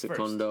then he's It's first.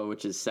 secondo,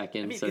 which is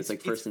second. I mean, so it's like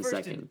it's first and first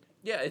in- second.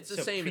 Yeah, it's the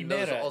So same in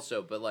those primera-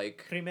 also, but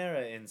like,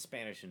 Primera in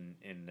Spanish and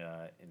in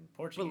but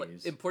Portuguese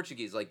like in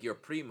Portuguese, like your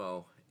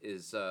primo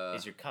is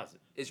is your cousin.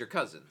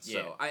 So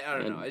Yeah. I don't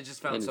know. And- I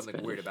just found and in something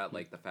weird Spanish. about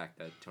like the fact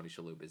that Tony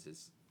Shalhoub is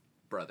his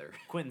brother.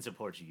 Quentin's a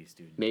Portuguese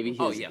student. Maybe his,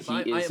 Oh yes, he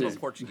I is am his. a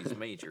Portuguese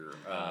major,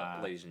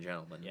 ladies and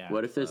gentlemen. Yeah.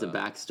 What if there's a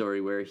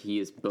backstory where he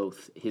is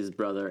both his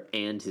brother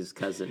and his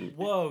cousin?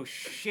 Whoa,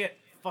 shit!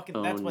 Fucking,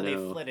 Oh, that's why they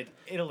no. fled to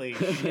Italy.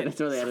 Shit. That's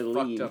where they had to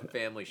Fucked leave. up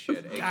family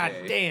shit. God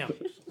aka damn.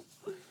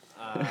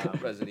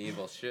 Resident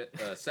Evil shit.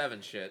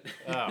 7 shit.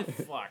 Oh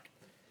fuck.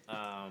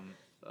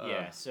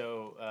 Yeah.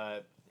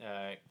 So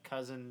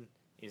cousin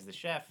is the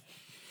chef.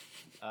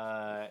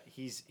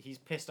 He's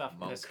pissed off at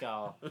Monk.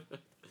 Pascal.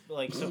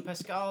 Like, so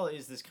Pascal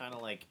is this kind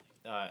of like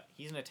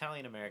he's an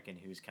Italian American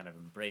who's kind of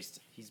embraced.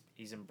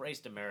 He's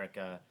embraced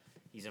America.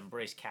 He's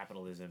embraced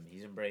capitalism.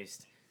 He's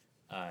embraced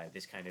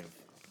this kind of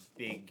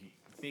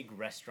big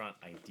restaurant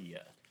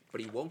idea. But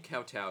he won't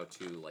kowtow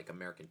to like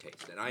American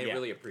taste, and I Yeah.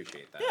 really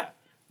appreciate that. Yeah.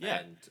 Yeah.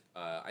 And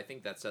I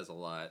think that says a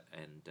lot,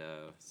 and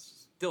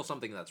still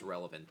something that's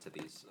relevant to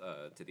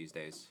these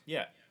days.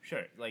 Yeah,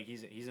 sure. Like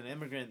he's an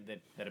immigrant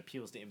that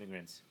appeals to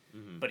immigrants,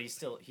 but he's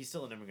still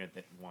an immigrant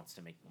that wants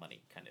to make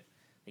money. Kind of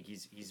like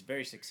he's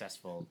very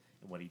successful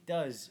in what he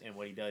does, and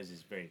what he does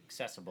is very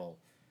accessible.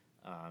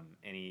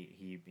 And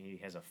he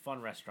has a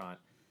fun restaurant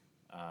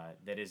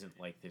that isn't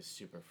like this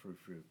super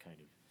frou-frou kind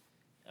of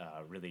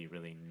really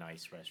really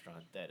nice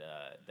restaurant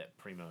that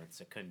Primo and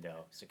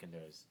Secondo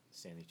is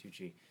Stanley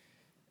Tucci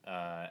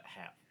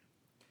have.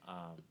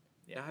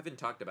 Yeah, I haven't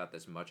talked about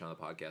this much on the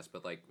podcast,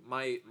 but like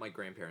my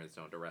grandparents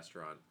owned a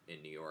restaurant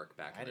in New York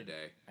back in the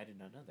day. I did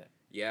not know that.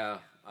 Yeah,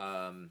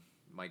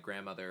 my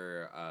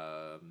grandmother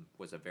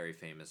was a very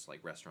famous like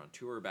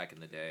restaurateur back in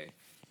the day,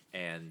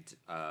 and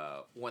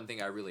one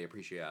thing I really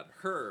appreciated about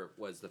her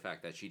was the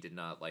fact that she did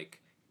not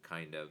like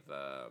kind of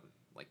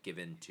like give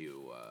in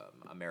to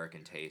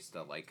American taste.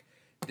 Like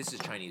this is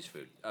Chinese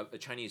food.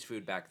 Chinese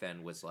food back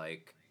then was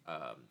like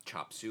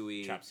chop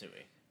suey. Chop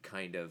suey.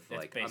 Kind of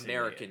That's like basically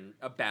American,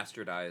 a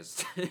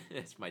bastardized,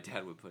 as my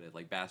dad would put it,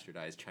 like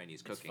bastardized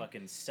Chinese It's cooking.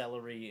 fucking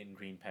celery and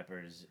green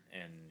peppers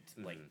and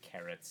like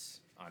carrots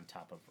on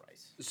top of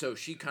rice. So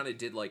she kind of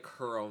did like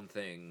her own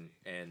thing,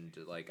 and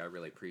like I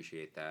really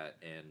appreciate that.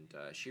 And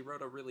she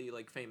wrote a really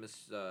like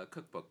famous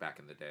cookbook back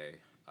in the day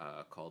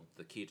called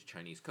 "The Key to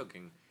Chinese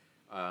Cooking."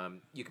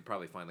 You could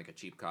probably find like a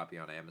cheap copy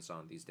on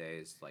Amazon these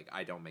days. Like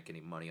I don't make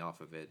any money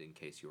off of it, in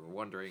case you were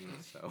wondering.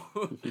 So,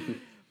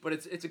 but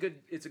it's a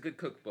good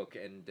cookbook,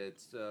 and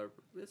it's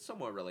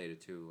somewhat related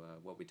to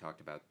what we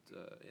talked about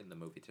in the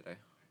movie today.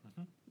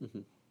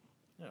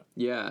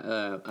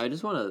 Yeah, I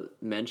just want to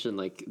mention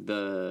like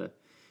I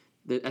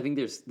think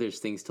there's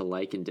things to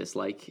like and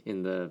dislike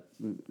in the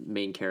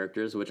main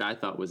characters, which I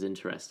thought was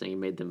interesting. It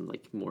made them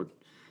like more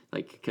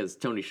like, because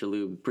Tony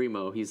Shalhoub,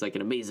 Primo, he's like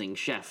an amazing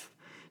chef.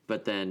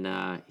 But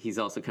then he's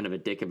also kind of a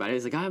dick about it.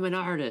 He's like, I'm an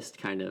artist,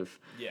 kind of.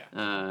 Yeah.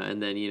 And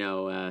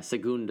then,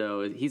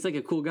 Segundo, he's like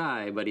a cool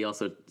guy, but he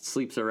also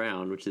sleeps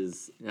around, which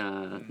is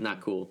not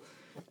cool.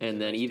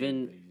 And then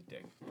even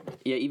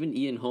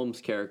Ian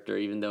Holmes' character,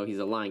 even though he's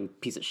a lying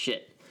piece of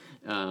shit,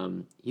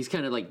 he's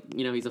kind of like,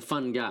 he's a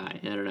fun guy.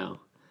 I don't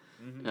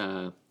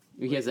know.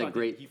 He has that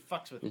great... He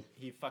fucks with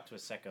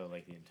Secco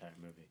like the entire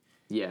movie.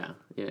 Yeah.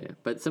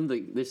 But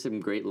there's some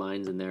great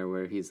lines in there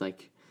where he's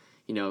like...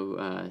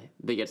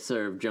 they get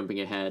served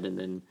jumping ahead, and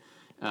then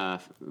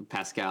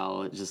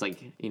Pascal just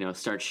like,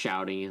 starts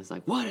shouting. It's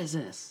like, what is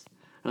this?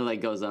 And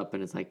like goes up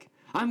and it's like,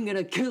 I'm going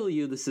to kill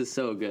you. This is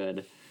so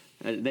good.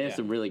 They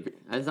have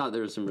I thought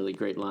there were some really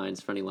great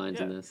lines, funny lines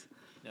in this.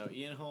 No,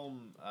 Ian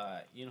Holm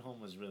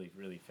was really,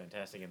 really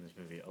fantastic in this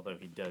movie, although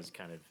he does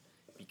kind of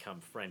become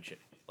French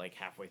like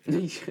halfway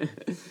through.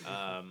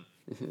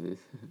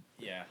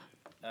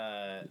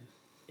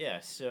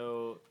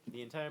 So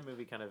the entire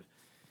movie kind of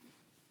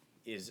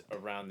is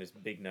around this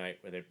big night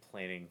where they're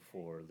planning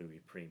for Louis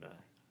Prima.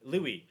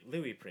 Louis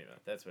Prima.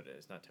 That's what it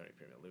is. Not Tony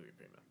Prima. Louis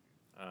Prima.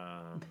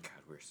 God,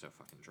 we're so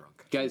fucking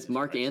drunk. Guys,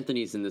 Mark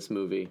Anthony's in this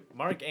movie.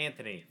 Mark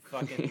Anthony,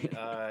 fucking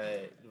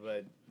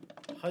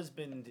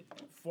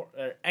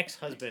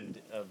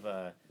ex-husband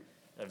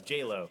of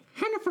J-Lo.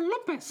 Jennifer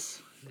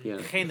Lopez.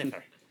 Yeah.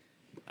 Jennifer.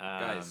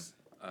 Guys,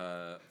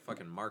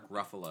 fucking Mark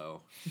Ruffalo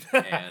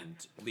and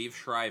Liev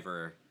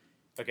Schreiber.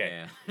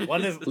 Okay, Yeah.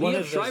 one of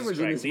those Shriver's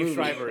in this movie. Liev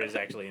Schreiber is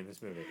actually in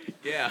this movie.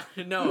 Yeah,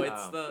 no,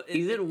 it's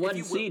he's in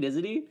one scene,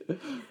 isn't he?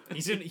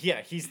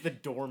 He's the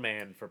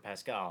doorman for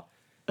Pascal.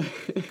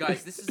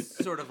 Guys, this is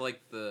sort of like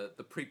the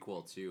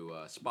prequel to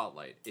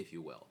Spotlight, if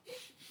you will.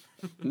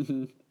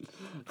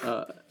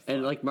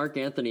 And like Mark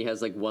Anthony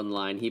has like one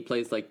line. He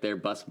plays like their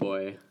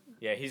busboy.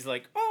 Yeah, he's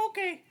like, oh,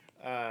 okay.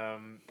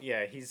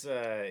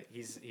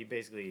 He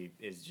basically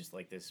is just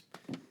like this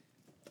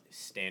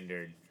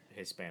standard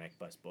Hispanic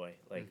busboy.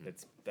 Like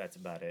that's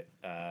about it.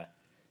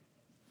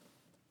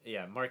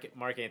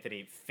 Mark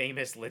Anthony,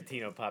 famous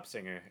Latino pop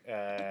singer,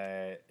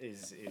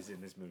 is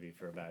in this movie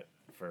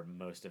for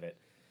most of it.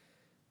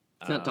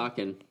 He's not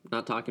talking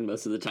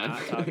most of the time.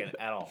 Not talking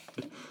at all.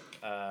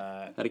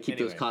 How to keep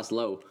those costs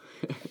low.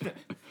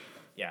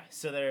 Yeah,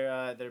 so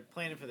they're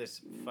planning for this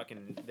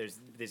fucking. There's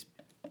this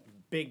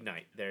big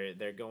night.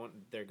 They're going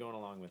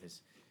along with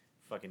this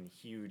fucking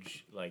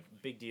huge like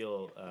big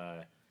deal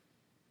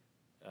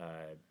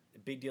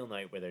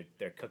night where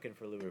they're cooking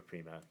for Louis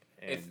Prima.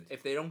 And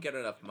If they don't get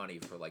enough money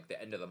for like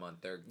the end of the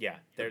month, the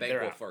bank they're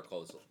will out.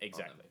 foreclose.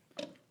 Exactly.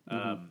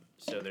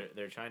 So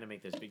they're trying to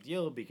make this big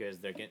deal because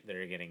they're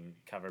getting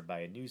covered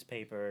by a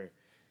newspaper.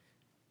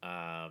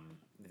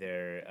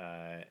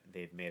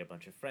 They've made a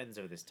bunch of friends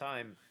over this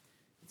time.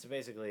 So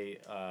basically,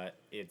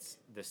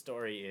 the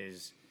story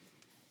is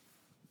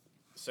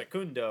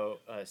Secundo,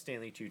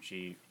 Stanley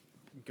Tucci,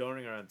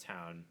 going around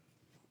town,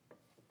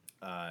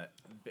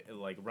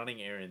 like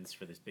running errands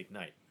for this big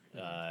night.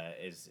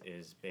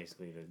 Is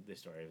basically the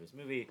story of this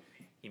movie.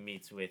 He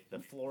meets with the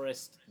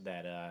florist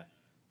that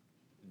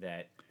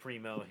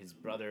Primo, his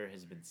brother,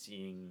 has been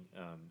seeing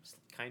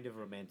kind of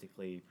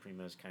romantically.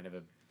 Primo's kind of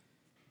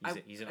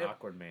he's an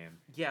awkward man.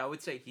 Yeah, I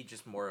would say he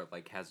just more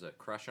like has a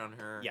crush on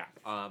her. Yeah.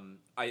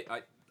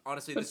 I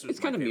honestly, this was it's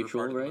my kind of favorite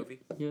mutual, part right? of the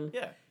movie.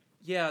 Yeah.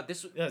 Yeah,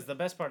 this That's the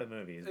best part of the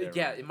movie. Is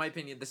in my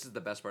opinion, this is the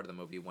best part of the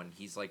movie when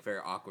he's like very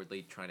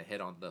awkwardly trying to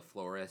hit on the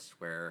florist,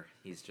 where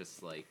he's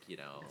just like,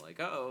 like,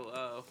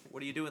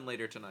 what are you doing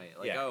later tonight?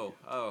 Like,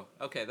 oh,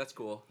 okay, that's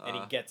cool. And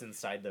he gets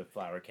inside the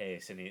flower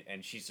case,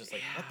 and she's just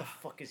like, what the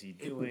fuck is he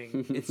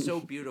doing? It's so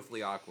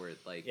beautifully awkward.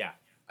 Like, yeah.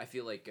 I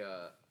feel like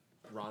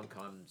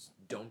rom-coms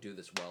don't do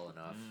this well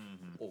enough,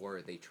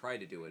 or they try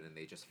to do it and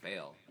they just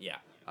fail. Yeah.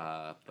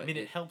 But I mean,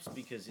 it helps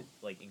because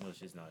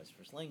English is not his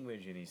first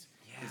language, and he's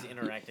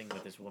interacting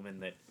with this woman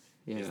that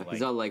is like...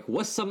 He's all like,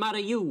 what's the matter,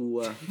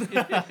 you?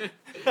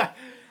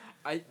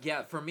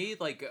 for me,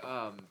 like,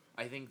 I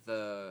I think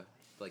the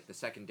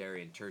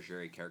secondary and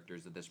tertiary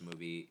characters of this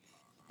movie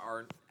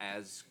aren't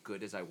as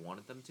good as I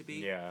wanted them to be.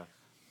 Yeah.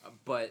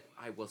 But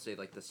I will say,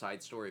 like, the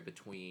side story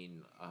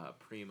between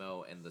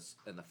Primo and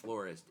the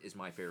florist is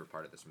my favorite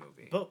part of this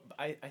movie. But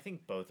I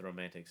think both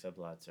romantic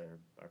subplots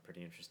are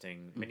pretty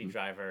interesting. Minnie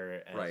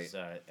Driver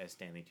as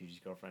Stanley Tucci's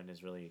girlfriend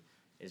is really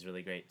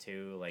great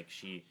too. Like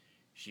she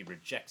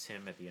rejects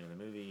him at the end of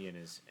the movie and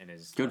is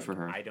good like, for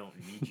her. I don't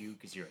need you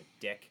because you're a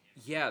dick.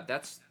 Yeah,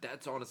 that's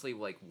honestly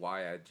like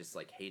why I just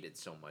like hated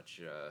so much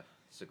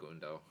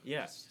Segundo.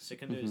 Yeah,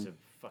 Segundo is a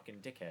fucking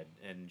dickhead,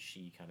 and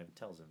she kind of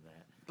tells him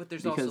that. But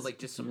there's also like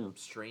just some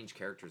strange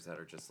characters that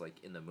are just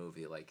like in the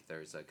movie. Like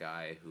there's a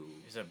guy who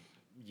is a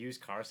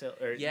used car sale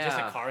or just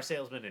a car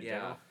salesman in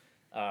general.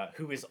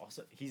 Who is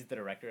also he's the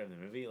director of the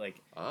movie.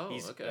 Like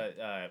he's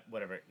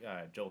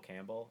Joel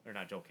Campbell or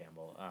not Joel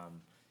Campbell.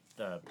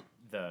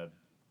 The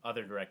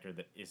other director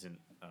that isn't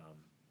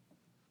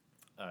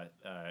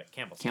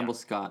Campbell Scott. Campbell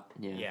Scott.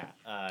 Yeah.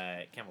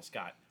 Yeah. Campbell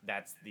Scott.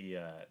 That's the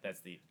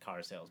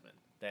car salesman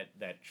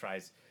that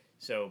tries.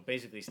 So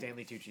basically,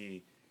 Stanley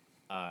Tucci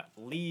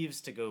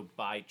leaves to go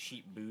buy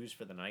cheap booze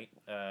for the night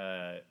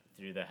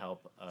through the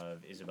help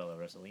of Isabella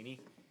Rossellini,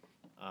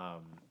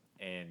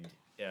 and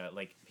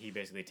like he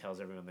basically tells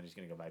everyone that he's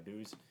going to go buy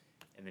booze,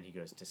 and then he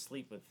goes to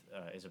sleep with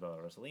Isabella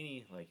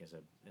Rossellini, like as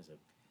a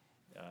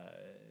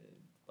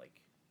like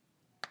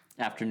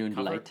afternoon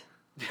cover. delight.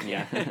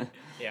 Yeah.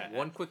 Yeah.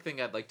 One quick thing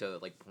I'd like to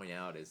like point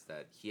out is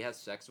that he has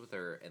sex with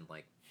her and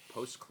like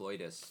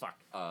post-coitus.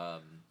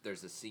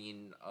 There's a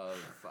scene of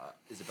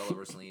Isabella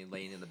Rossellini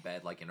laying in the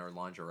bed like in her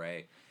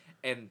lingerie,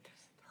 and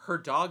her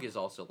dog is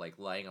also like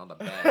laying on the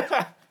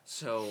bed.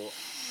 So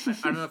I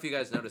don't know if you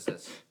guys noticed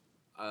this.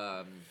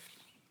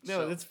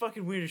 No, that's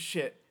fucking weird as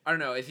shit. I don't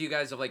know if you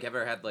guys have like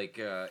ever had like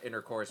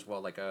intercourse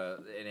while like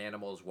an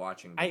animal is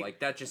watching, but like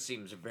that just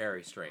seems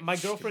very strange. My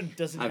girlfriend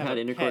doesn't. I've have had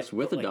a intercourse pet,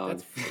 with but, a dog.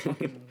 That's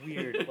fucking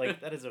weird.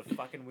 Like that is a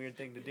fucking weird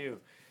thing to do.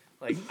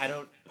 Like I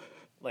don't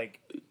like.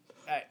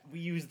 We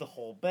use the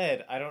whole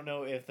bed. I don't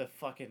know if the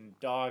fucking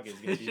dog is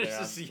gonna be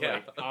there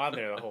like, on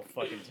there the whole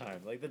fucking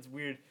time. Like that's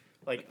weird.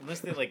 Like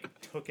unless they like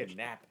took a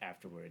nap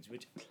afterwards,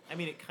 which I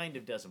mean it kind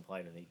of does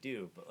imply that they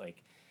do, but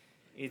like.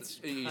 You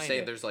say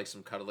there's like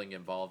some cuddling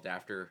involved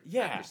after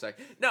sex.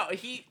 No,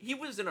 he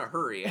was in a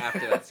hurry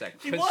after that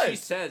sex because she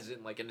says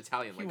in like in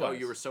Italian like, "Oh,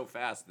 you were so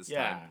fast this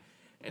time,"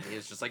 and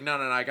he's just like, "No,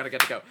 I gotta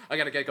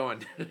get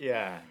going."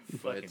 Yeah,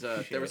 but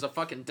there was a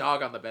fucking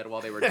dog on the bed while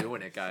they were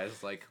doing it,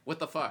 guys. Like, what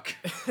the fuck?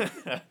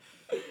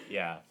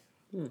 Yeah,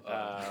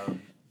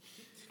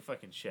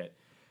 fucking shit.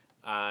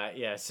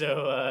 Yeah,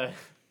 so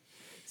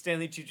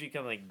Stanley Tucci kind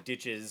of like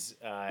ditches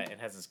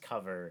and has his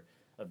cover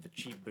of the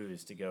cheap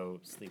booze to go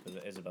sleep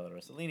with Isabella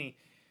Rossellini,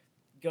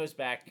 goes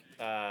back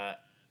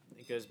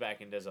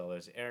and does all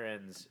those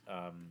errands,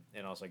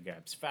 and also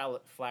grabs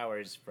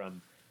flowers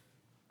from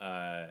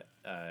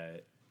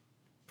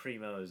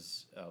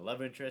Primo's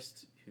love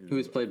interest, who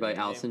is played by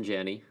Allison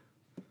Janney.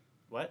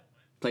 What?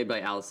 Played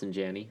by Allison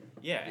Janney.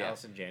 Yeah,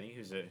 Allison Janney,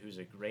 who's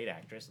a great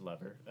actress, love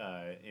her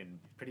in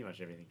pretty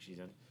much everything she's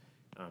in,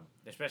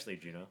 especially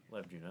Juno.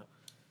 Love Juno.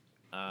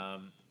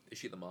 Is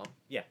she the mom?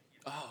 Yeah.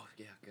 Oh,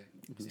 yeah, okay.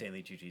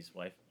 Stanley Tucci's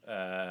wife.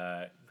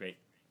 Great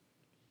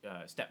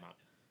stepmom.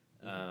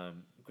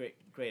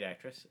 Great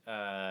actress.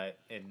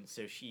 And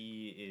so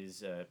she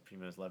is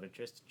Primo's love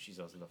interest. She's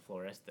also the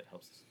florist that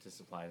helps to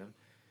supply them.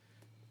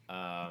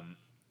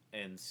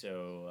 And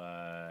so,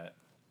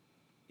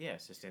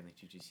 so Stanley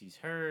Tucci sees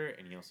her,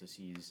 and he also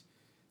sees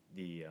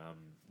the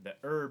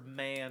herb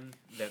man,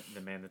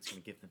 the man that's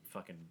going to give them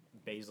fucking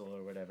basil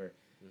or whatever,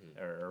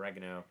 or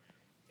oregano.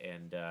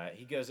 And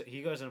he goes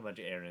on a bunch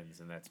of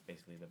errands, and that's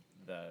basically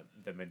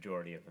the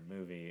majority of the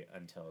movie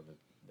until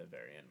the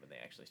very end when they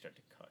actually start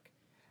to cook.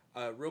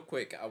 Real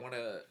quick, I want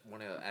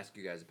to ask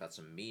you guys about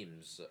some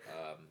memes.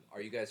 Are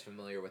you guys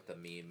familiar with the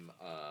meme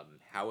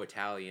 "How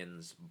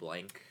Italians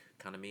blank"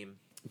 kind of meme?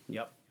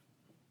 Yep.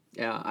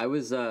 Yeah, I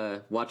was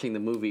watching the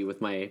movie with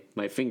my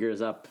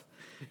fingers up,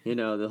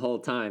 the whole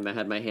time. I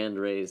had my hand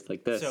raised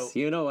like this. So,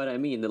 you know what I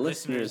mean? The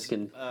listeners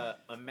can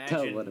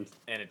tell what I'm...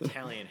 an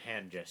Italian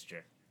hand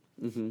gesture.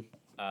 Mm-hmm.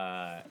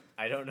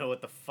 I don't know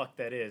what the fuck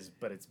that is,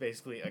 but it's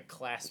basically a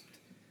clasped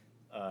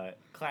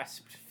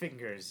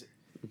fingers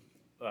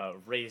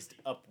raised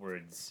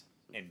upwards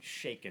and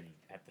shaken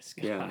at the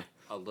sky. Yeah.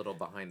 A little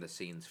behind the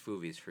scenes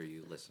Foovies for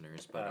you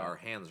listeners, but our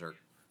hands are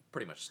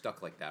pretty much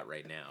stuck like that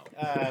right now.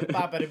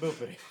 Boppity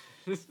boopity.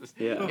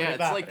 Yeah. Yeah,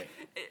 it's like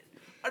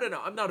I don't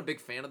know. I'm not a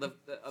big fan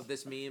of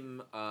this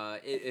meme.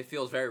 It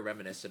feels very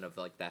reminiscent of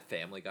like that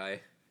Family Guy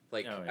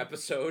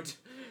episode.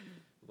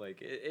 Like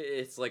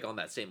it's like on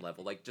that same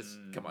level. Like just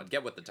come on,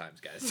 get with the times,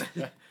 guys.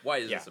 Why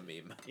is this a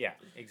meme? Yeah,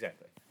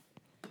 exactly.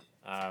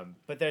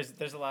 But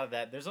there's a lot of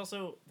that. There's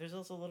also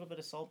a little bit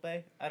of Salt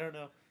Bay. I don't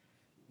know.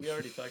 We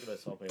already talked about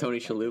Salt Bay. Tony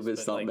Shalhoub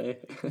is Salt Bay.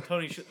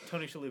 Tony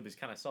Shalhoub is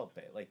kind of Salt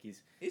Bay. Like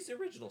he's the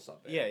original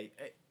Salt Bay.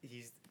 Yeah,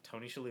 he's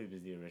Tony Shalhoub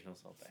is the original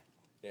Salt Bay.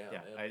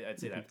 Yeah. I'd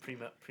say that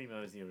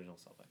Primo is the original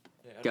Salt Bay.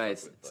 Yeah,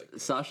 guys,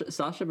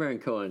 Sacha Baron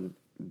Cohen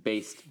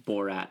based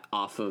Borat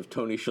off of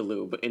Tony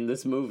Shalhoub in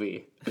this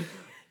movie.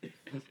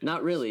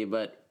 Not really,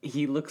 but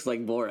he looks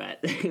like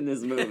Borat in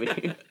this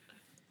movie.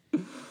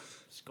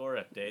 Score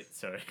update.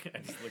 Sorry, I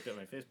just looked at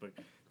my Facebook.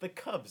 The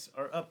Cubs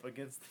are up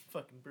against the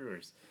fucking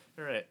Brewers.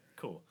 All right,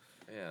 cool.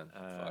 Yeah,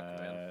 fuck,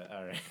 man.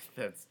 All right,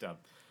 that's dumb.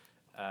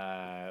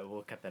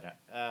 We'll cut that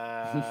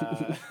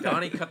out.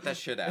 Donnie, cut that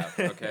shit out,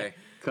 okay?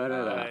 Cut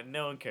it out.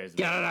 No one cares.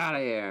 Get it out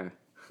of here.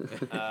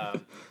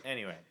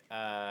 Anyway,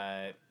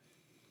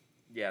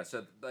 Yeah,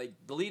 so like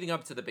the leading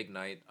up to the big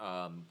night,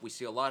 we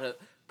see a lot of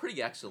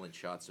pretty excellent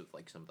shots of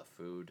like some of the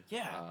food.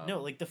 yeah,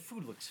 no, like the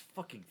food looks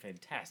fucking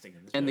fantastic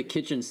in this And movie.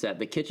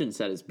 the kitchen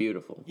set is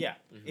beautiful. Yeah,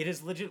 it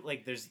is legit.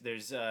 Like there's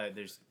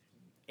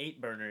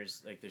 8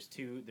 burners. Like there's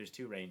two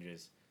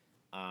ranges.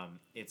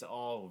 It's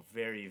all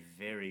very,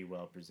 very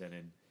well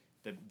presented.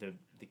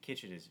 The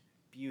kitchen is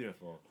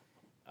beautiful,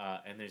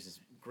 and there's this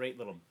great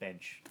little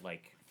bench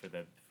like for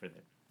the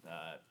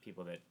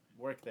people that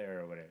work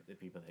there or whatever, the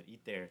people that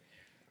eat there,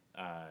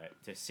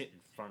 to sit in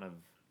front of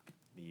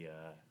the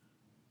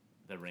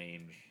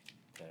range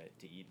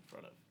to eat in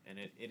front of, and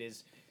it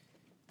is.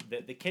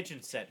 The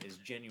kitchen set is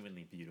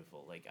genuinely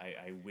beautiful. Like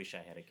I wish I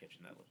had a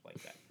kitchen that looked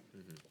like that.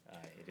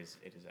 It is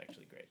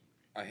actually great.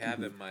 I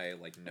have in my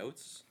like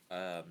notes.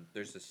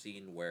 There's a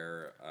scene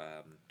where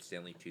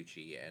Stanley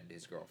Tucci and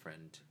his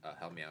girlfriend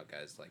help me out,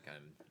 guys. Like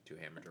I'm too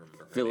hammered to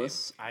remember her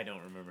Phyllis. I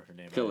don't remember her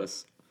name.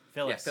 Phyllis.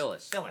 Phyllis. Yeah,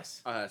 Phyllis.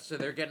 Phyllis. So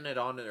they're getting it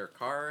on in their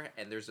car,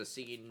 and there's a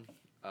scene.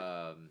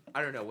 I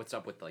don't know what's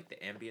up with like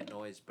the ambient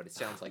noise, but it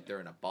sounds like they're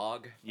in a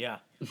bog. Yeah.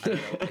 I don't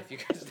know if you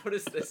guys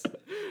noticed this,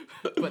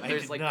 but I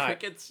there's did like not.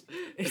 crickets.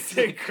 Is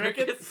there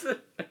crickets?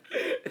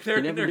 They're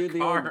You in never their do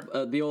car.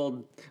 the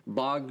old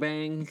bog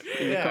bang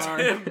in Yeah. the car?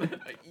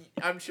 Tim,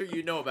 I'm sure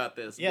you know about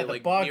this. Yeah, They're, the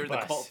like bog near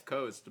bus. the Gulf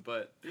Coast,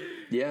 but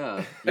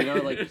Yeah, you know,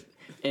 like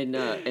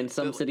in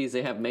some cities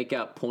they have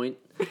Makeout Point.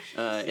 In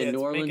it's New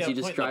Orleans, Makeout you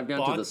just Point, drive the down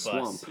to bog the bus.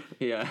 swamp.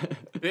 Yeah,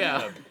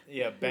 yeah.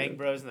 Yeah, Bang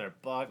Bros and their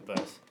bog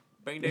bus.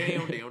 Bang down,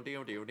 down, down,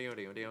 down, down,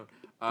 down,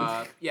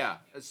 down. Yeah.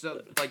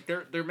 So like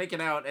they're making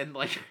out, and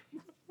like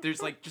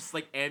there's like just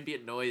like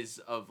ambient noise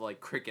of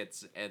like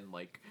crickets and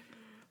like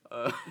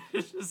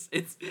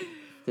it's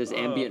there's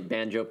ambient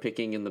banjo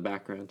picking in the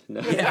background.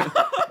 No. yeah.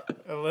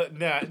 Not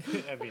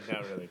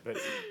really, but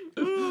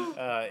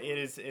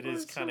it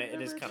is kind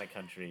of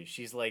country.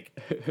 She's like,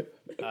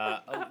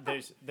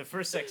 there's the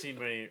first sex scene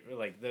where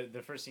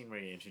the first scene where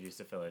you introduce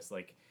to Phyllis,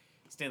 like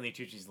Stanley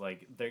Tucci's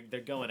like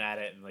they're going at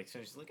it, and like so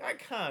she's like I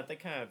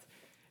can't,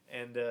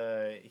 and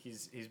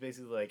he's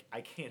basically like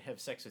I can't have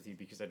sex with you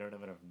because I don't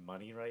have enough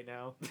money right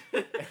now.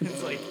 And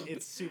it's like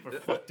it's super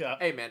fucked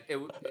up. Hey man, it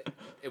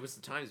was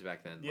the times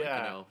back then. Yeah.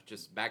 Like, you know,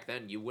 just back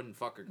then you wouldn't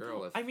fuck a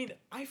girl if I mean,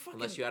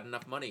 unless you had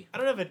enough money. I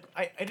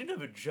didn't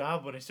have a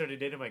job when I started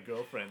dating my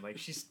girlfriend. Like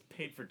she's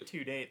paid for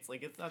 2 dates.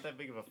 Like it's not that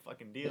big of a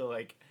fucking deal.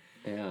 Like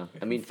Yeah,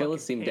 I mean Who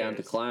Phyllis fucking seemed down to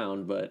cares?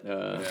 clown, but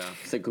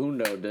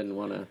Segundo didn't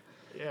want to.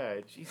 yeah,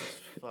 Jesus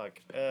fuck.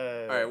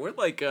 All right, we're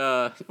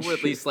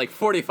at least like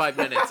 45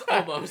 minutes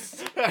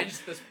almost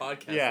into this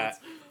podcast. Yeah.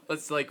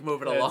 Let's like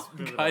move it Let's along,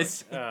 move it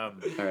guys. on.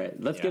 All right,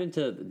 let's Yeah. get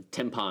into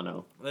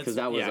Timpano because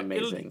that was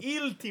amazing.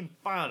 Il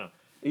timpano.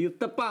 Il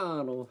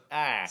Timpano.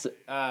 Ah.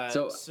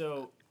 So-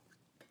 So.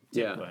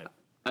 Yeah, Go ahead.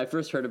 I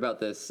first heard about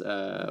this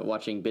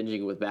watching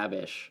Binging with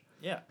Babish,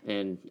 Yeah.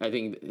 and I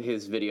think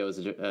his video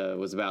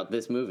was about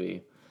this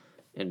movie,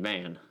 and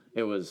man,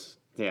 it was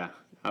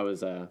I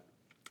was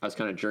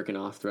kind of jerking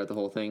off throughout the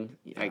whole thing.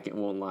 I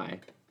won't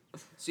lie.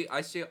 See,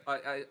 I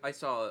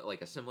saw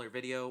like a similar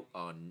video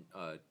on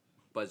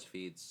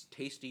BuzzFeed's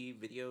Tasty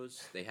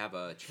Videos. They have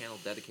a channel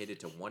dedicated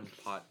to one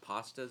pot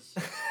pastas.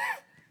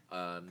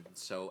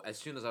 So as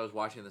soon as I was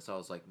watching this, I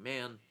was like,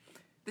 man,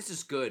 this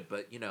is good,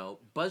 but you know,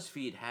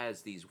 BuzzFeed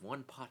has these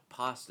one pot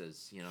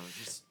pastas. You know,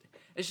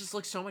 it just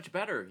looks so much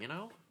better. You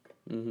know,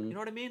 Mm-hmm. you know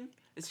what I mean?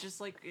 It's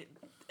just like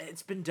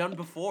it's been done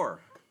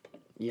before.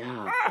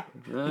 Yeah,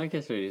 I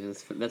guess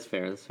that's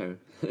fair. That's fair.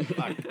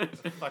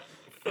 Fuck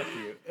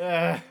you.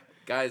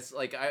 Guys,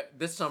 like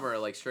this summer,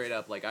 like straight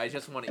up, like I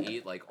just want to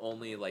eat like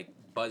only like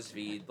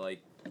BuzzFeed like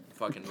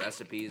fucking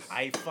recipes.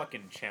 I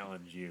fucking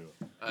challenge you.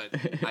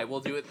 I will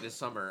do it this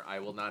summer. I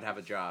will not have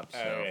a job, so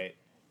All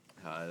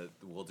right.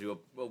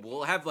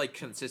 we'll have like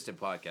consistent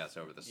podcasts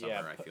over the summer.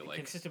 Yeah. I feel like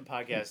Consistent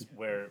podcast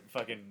where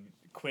fucking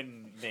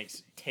Quentin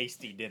makes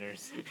tasty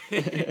dinners.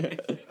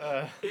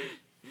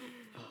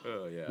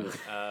 oh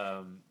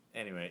yeah.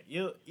 Anyway,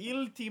 il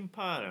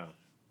timpano.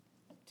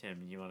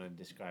 Tim, you want to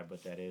describe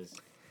what that is?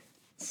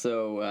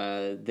 So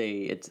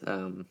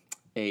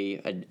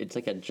it's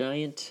like a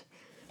giant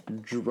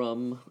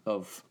drum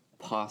of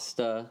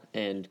pasta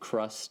and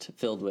crust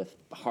filled with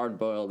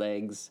hard-boiled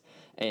eggs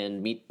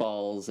and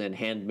meatballs and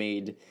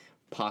handmade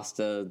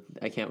pasta.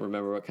 I can't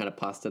remember what kind of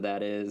pasta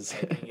that is. I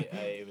think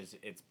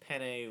it's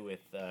penne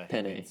with Penne.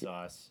 handmade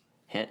sauce.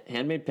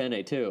 Handmade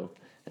penne too.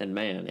 And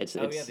man, it's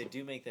Oh yeah, they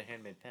do make the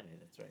handmade penne.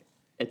 That's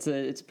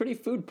right. it's pretty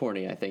food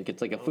porny. I think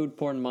it's like a food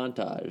porn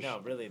montage. No,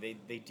 really,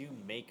 they do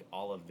make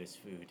all of this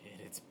food,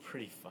 and it's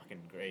pretty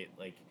fucking great.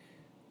 Like,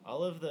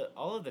 All of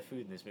the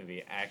food in this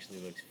movie actually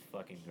looks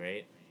fucking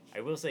great.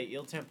 I will say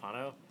Il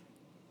Timpano,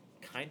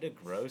 kind of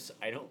gross.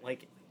 I don't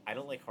like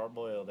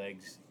hard-boiled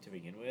eggs to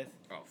begin with.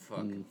 Oh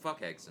fuck,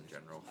 fuck eggs in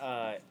general.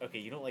 Okay,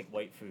 you don't like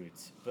white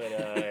foods, but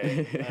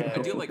I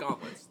do like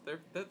omelets.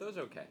 Those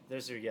are okay.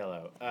 those are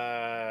yellow.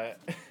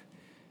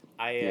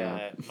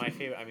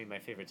 My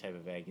favorite type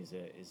of egg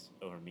is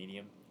over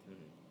medium,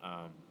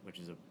 which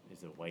is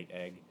a white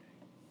egg,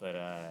 but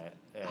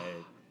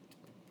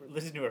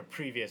listen to our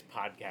previous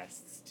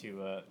podcasts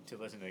to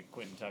listen to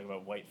Quentin talk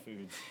about white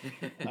foods,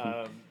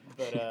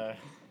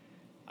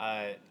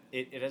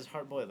 It has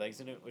hard-boiled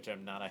eggs in it, which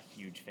I'm not a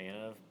huge fan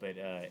of, but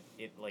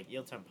it like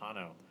Il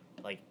Timpano,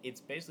 like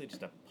it's basically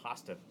just a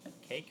pasta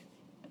cake.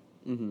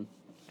 Mm-hmm.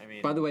 I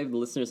mean, by the way,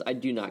 listeners, I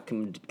do not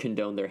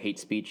condone their hate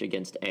speech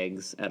against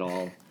eggs at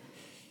all.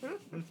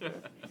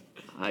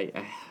 I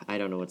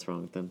don't know what's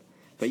wrong with them,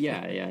 but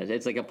yeah,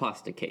 it's like a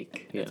pasta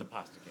cake. Yeah. It's a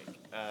pasta cake.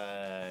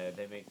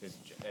 They make this.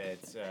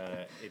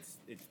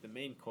 It's the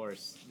main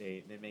course.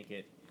 They make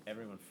it.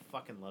 Everyone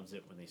fucking loves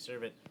it when they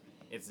serve it.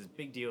 It's this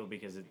big deal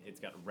because it's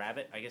got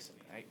rabbit. I guess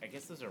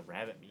those are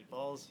rabbit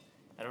meatballs.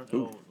 I don't know.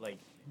 Ooh. Like,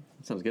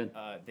 sounds good.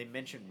 They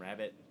mention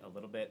rabbit a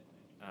little bit.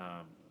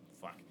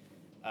 Fuck.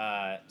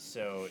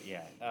 So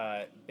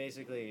yeah.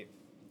 Basically,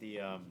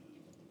 the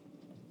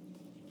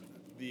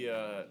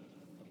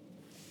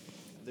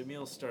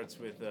meal starts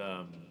with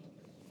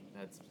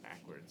that's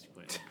backwards,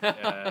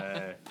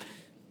 Quentin.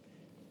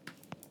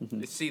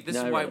 See, this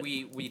No, is why right.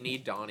 we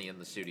need Donnie in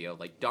the studio.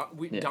 Like,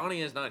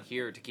 Donnie is not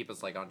here to keep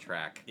us like on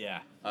track. Yeah.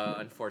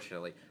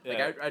 Unfortunately,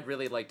 Yeah. like I'd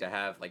really like to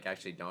have like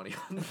actually Donnie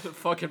on the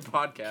fucking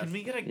podcast. Can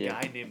we get a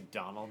Yeah. guy named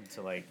Donald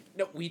to like?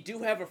 No, we do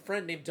have a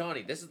friend named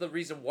Donnie. This is the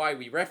reason why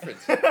we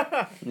reference.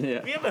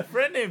 Yeah. We have a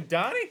friend named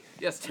Donnie.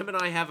 Yes, Tim and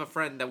I have a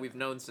friend that we've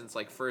known since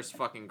like first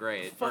fucking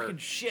grade. Fucking or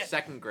shit.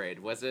 Second grade,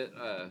 was it?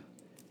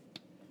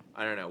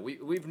 I don't know.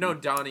 We've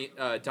known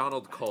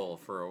Donald Cole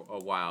for a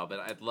while, but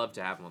I'd love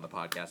to have him on the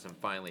podcast and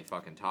finally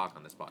fucking talk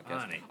on this podcast.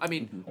 Donnie. I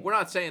mean, we're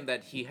not saying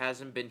that he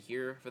hasn't been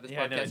here for this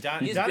Yeah, no, podcast.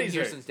 Donnie's He's been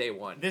here our- since day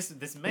one.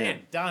 This man,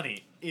 Yeah.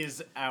 Donnie,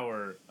 is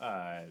our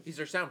He's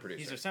our sound producer.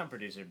 he's our sound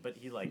producer, but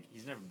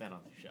he's never been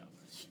on the show.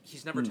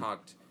 He's never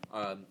talked.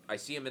 I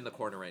see him in the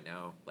corner right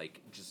now,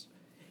 like just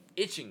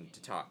itching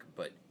to talk,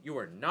 but you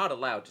are not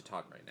allowed to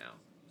talk right now.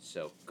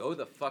 So go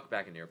the fuck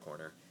back in your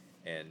corner,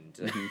 and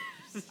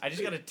I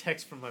just got a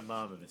text from my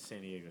mom of the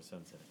San Diego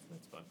sunset.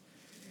 That's fun.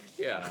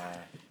 yeah.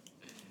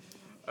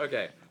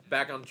 Okay,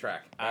 back on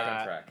track. Back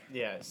on track.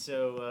 Yeah.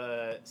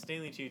 So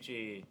Stanley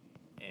Tucci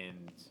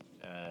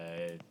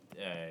and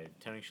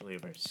Tony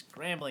Shalhoub are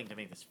scrambling to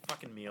make this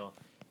fucking meal.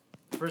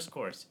 First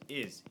course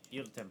is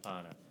Il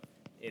Timpano.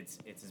 It's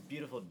this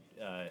beautiful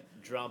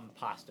drum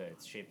pasta.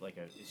 It's shaped like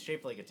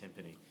a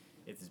timpani.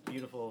 It's this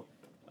beautiful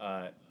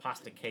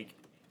pasta cake,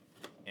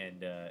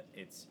 and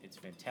it's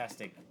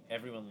fantastic.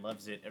 Everyone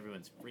loves it.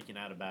 Everyone's freaking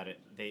out about it.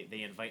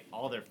 They invite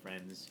all their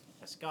friends.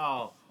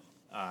 Pascal,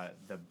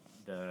 the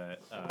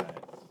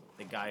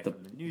guy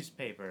from the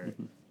newspaper,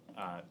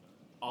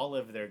 all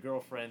of their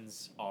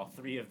girlfriends, all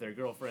three of their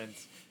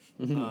girlfriends.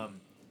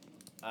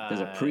 There's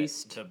a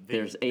priest.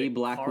 There's a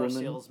black car woman.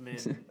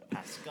 salesman,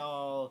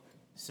 Pascal,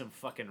 some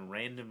fucking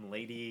random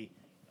lady,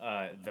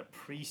 the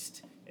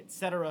priest,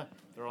 etc.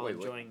 They're all Wait.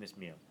 enjoying this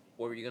meal.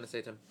 What were you gonna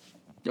say, Tim?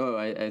 Oh,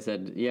 I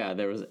said, yeah,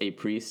 there was a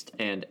priest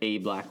and a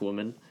black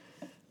woman.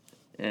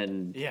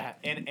 And Yeah,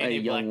 and a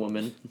young black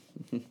woman.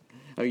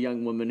 A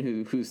young woman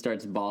who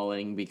starts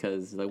bawling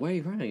because, like, why are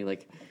you crying?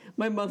 Like,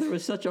 my mother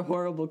was such a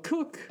horrible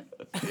cook.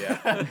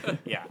 Yeah.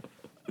 Yeah.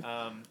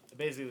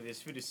 Basically,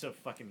 this food is so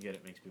fucking good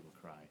it makes people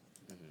cry.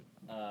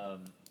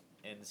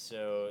 And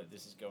so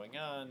this is going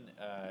on.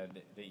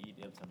 They eat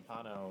Il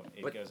Timpano.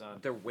 It goes on.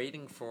 They're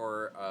waiting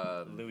for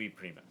Louis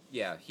Prima.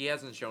 Yeah, he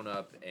hasn't shown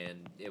up,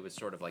 and it was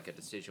sort of like a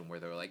decision where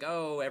they were like,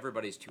 "Oh,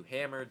 everybody's too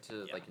hammered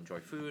to Yeah. like enjoy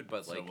food,"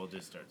 but So like we'll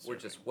just start we're serving.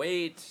 just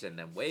wait and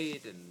then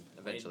wait, and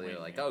eventually wait,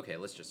 they're like, wait. "Okay,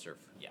 let's just serve."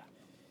 Yeah.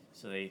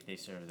 So they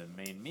serve the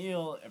main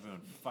meal. Everyone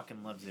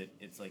fucking loves it.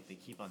 It's like they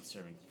keep on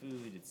serving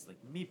food. It's like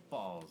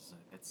meatballs,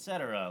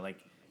 etc. Like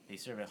they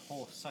serve a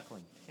whole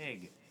suckling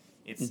pig.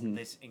 It's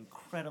this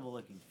incredible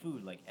looking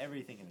food. Like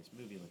everything in this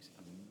movie looks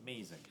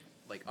amazing.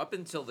 Like up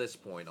until this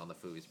point on the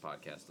Foovies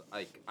podcast,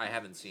 I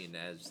haven't seen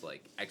as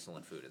like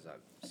excellent food as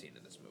I've seen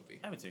in this movie.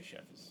 I would say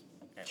Chef is.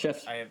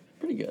 Chef's I have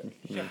pretty good.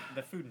 Chef.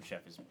 The food in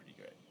Chef is pretty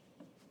great.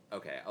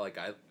 Okay,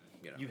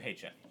 you know, You hate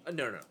Chef.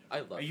 no, I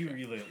love. Or you Chef.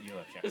 you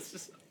love Chef. It's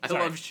just, I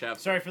Sorry. love Chef.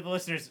 Sorry for the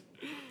listeners.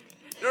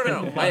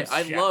 No. Loves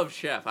I Chef. love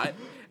Chef.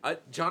 I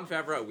John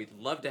Favreau, we'd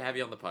love to have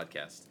you on the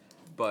podcast,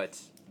 but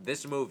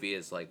this movie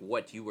is like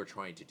what you were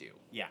trying to do.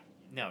 Yeah.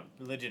 No,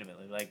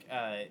 legitimately. Like,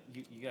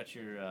 you got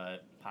your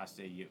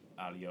pasta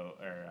olio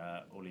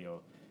or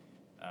olio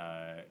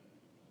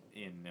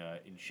in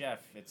Chef,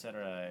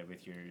 etc.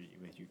 with your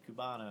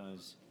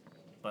cubanos,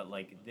 but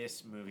like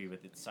this movie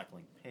with its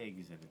suckling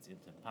pigs and its Il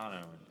Timpano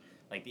and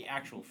like the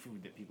actual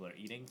food that people are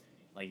eating,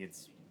 like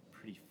it's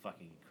pretty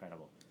fucking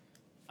incredible.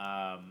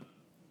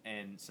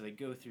 And so they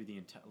go through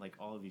the like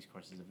all of these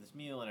courses of this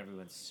meal, and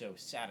everyone's so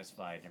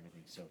satisfied, and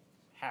everything's so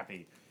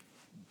happy.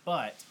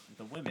 But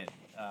the women,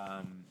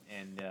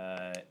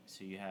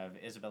 so you have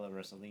Isabella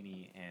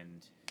Rossellini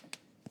and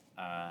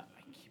I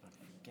keep on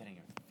forgetting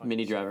her fucking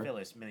Minnie Driver.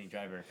 Phyllis, Minnie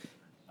Driver.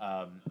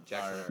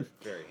 Jackson Are, are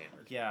very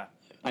hammered. yeah.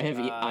 I have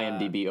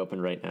IMDb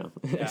open right now.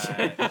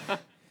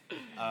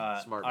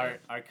 Smart man.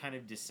 Are kind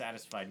of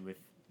dissatisfied with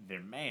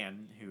their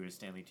man, who is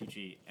Stanley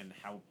Tucci, and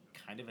how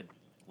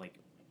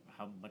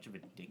how much of a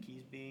dick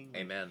he's being.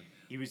 Like, Amen.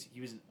 He was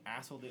an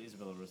asshole to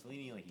Isabella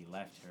Rossellini. Like, he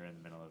left her in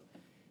the middle of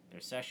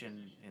their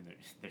session.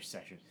 Their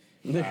session.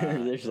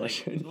 Their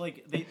session.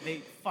 Like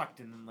they fucked,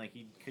 and then like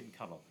he couldn't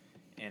cuddle.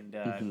 And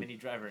Minnie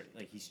Driver,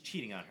 like, he's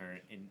cheating on her,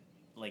 and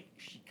like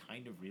she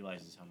kind of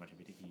realizes how much of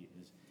a dick he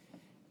is.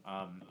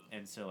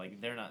 And so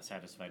like they're not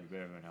satisfied with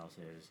where everyone else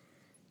is.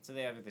 So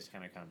they have this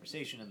kind of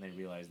conversation, and they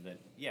realize that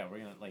we're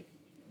gonna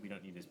we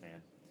don't need this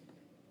man.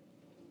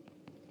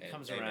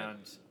 Comes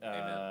around. Like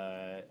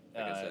I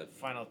said.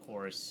 Final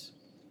course.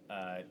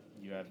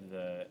 You have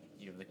the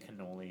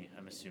cannoli.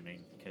 I'm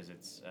assuming because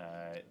it's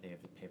they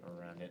have the paper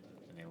around it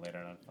and they light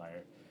it on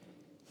fire.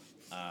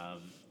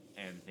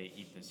 And they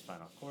eat this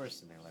final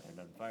course and they light it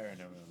on fire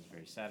and everyone's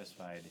very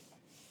satisfied.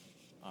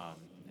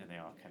 And they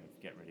all kind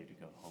of get ready to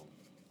go home.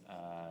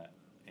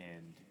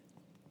 And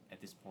at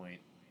this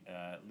point,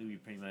 Louis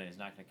Prima is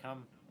not going to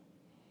come.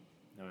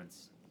 No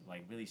one's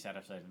like really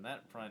satisfied on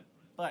that front,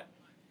 but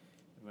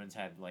everyone's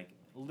had like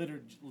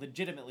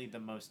legitimately the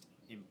most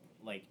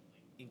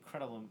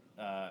incredible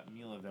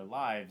meal of their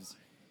lives.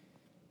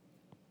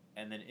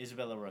 And then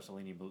Isabella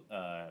Rossellini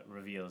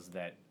reveals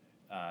that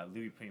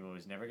Louis Prima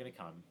was never going to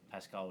come.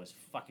 Pascal was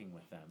fucking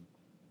with them.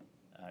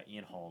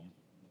 Ian Holm,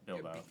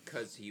 Bilbo.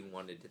 Because he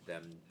wanted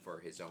them for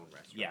his own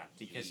restaurant. Yeah,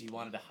 because he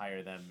wanted to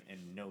hire them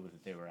and know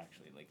that they were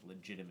actually like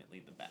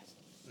legitimately the best.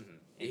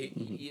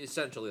 Mm-hmm. He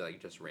essentially like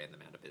just ran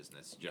them out of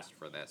business just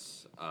for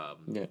this.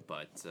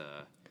 But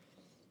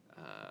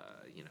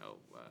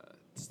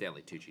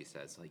Stanley Tucci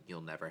says like,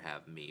 "You'll never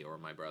have me or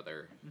my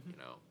brother." You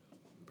know,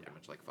 pretty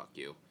much like fuck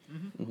you.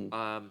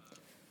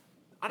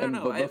 I don't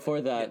know. But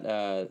before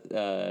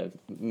that,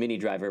 Minnie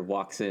Driver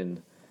walks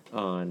in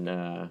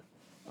on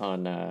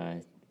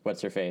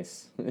what's her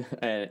face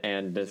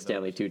and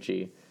Stanley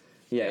Tucci.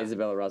 Yeah,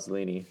 Isabella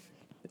Rossellini.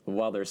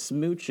 While they're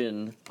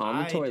smooching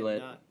on the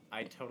toilet.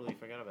 I totally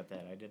forgot about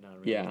that. I did not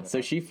realize Yeah, that. so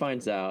she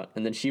finds out,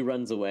 and then she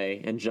runs away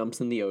and jumps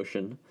in the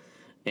ocean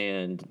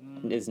and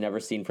is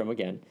never seen from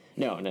again.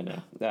 No.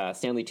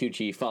 Stanley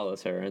Tucci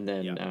follows her, and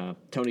then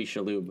Tony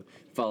Shalhoub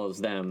follows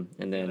them,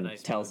 and then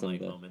tells him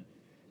moment.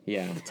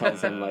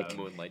 tells him like,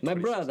 Moonlight my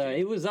 2016. brother,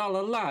 it was all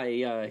a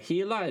lie.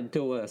 He lied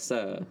to us.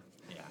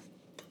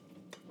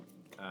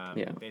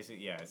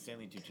 Basically,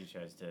 Stanley Tucci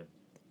tries to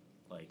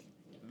like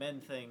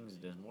mend things.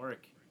 It doesn't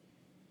work.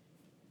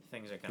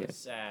 Things are kind of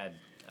sad.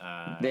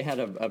 They had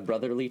a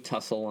brotherly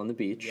tussle on the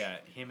beach. Yeah,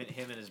 him and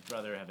his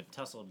brother have a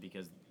tussle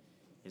because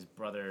his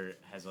brother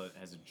has a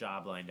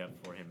job lined up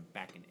for him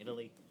back in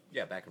Italy.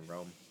 Yeah, back in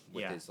Rome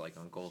with his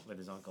uncle. With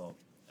his uncle,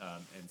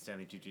 and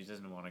Stanley Tucci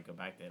doesn't want to go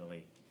back to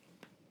Italy,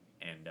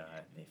 and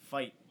they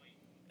fight,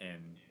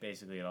 and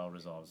basically it all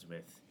resolves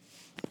with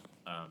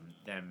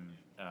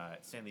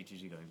Stanley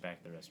Tucci going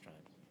back to the restaurant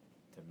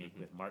to meet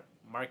with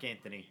Mark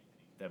Anthony,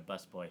 the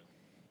busboy,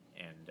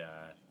 and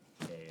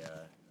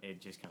it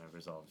just kind of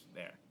resolves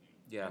there.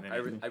 Yeah,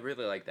 I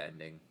really like the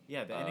ending.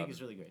 Yeah, the ending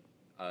is really great.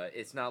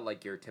 It's not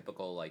like your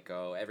typical like,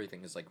 oh,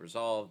 everything is like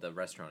resolved, the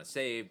restaurant is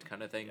saved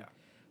kind of thing.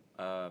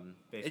 Yeah.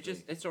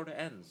 It sort of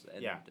ends.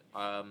 And,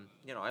 I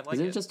like it.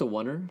 Isn't it just a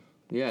oneer?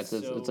 Yeah, it's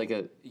like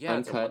a it's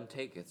uncut. a one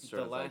take. It's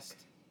sort The of last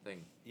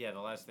thing. Yeah,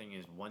 the last thing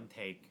is one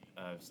take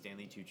of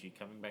Stanley Tucci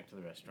coming back to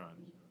the restaurant,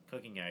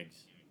 cooking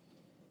eggs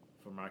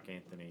for Mark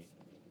Anthony.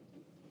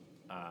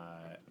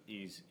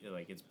 He's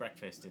like, it's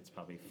breakfast. It's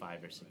probably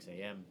 5 or 6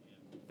 a.m.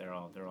 They're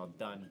all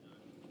done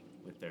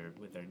with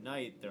their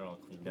night. They're all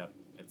cleaned up,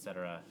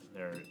 etc.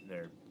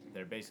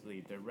 They're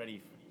basically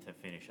ready to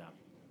finish up.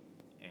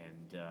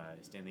 And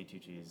Stanley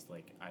Tucci is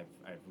like,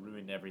 I've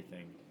ruined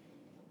everything,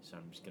 so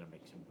I'm just gonna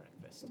make some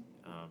breakfast.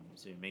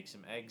 So he makes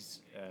some eggs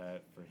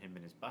for him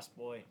and his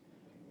busboy.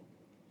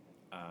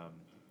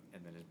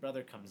 And then his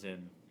brother comes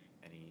in,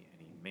 and he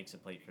makes a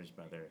plate for his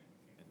brother,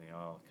 and they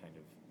all kind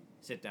of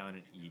sit down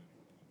and eat.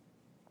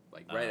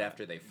 Like right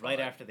after they fight. Right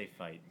after they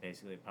fight,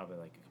 basically, probably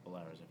like a couple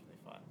hours after they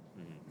fought.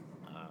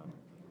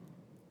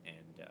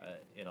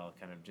 It all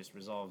kind of just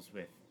resolves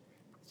with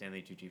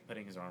Stanley Tucci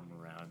putting his arm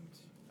around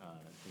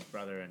his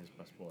brother and his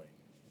busboy,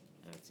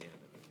 and that's the end of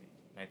the movie.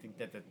 And I think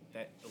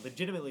that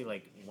legitimately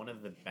like one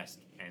of the best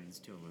ends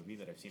to a movie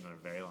that I've seen in a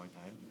very long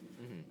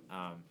time.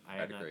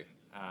 I'd agree.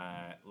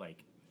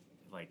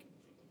 Like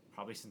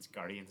probably since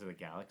Guardians of the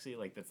Galaxy,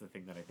 like that's the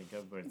thing that I think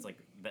of where it's like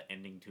the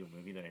ending to a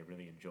movie that I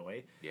really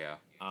enjoy. Yeah.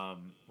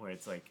 Where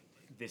it's like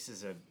this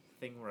is a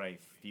thing where I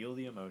feel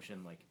the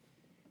emotion. Like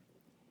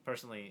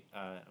personally,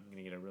 I'm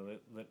gonna get a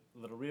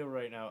little real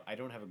right now. I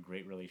don't have a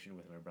great relation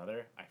with my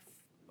brother. I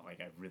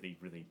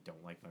really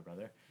don't like my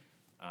brother.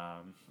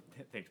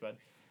 Thanks, bud.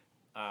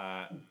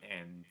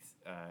 And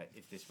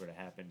if this were to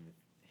happen with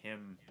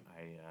him,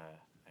 I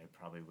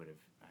probably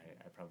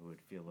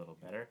would feel a little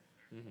better.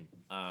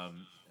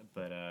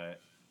 But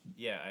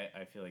yeah,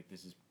 I feel like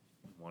this is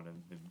one of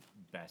the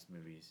best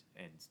movies,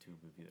 and it's a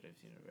movie that I've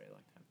seen in a very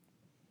long time.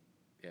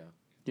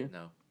 Yeah.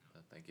 No.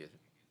 Thank you.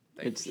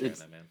 Thank It's- you for it's-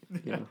 sharing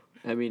that, man.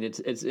 Yeah, I mean it's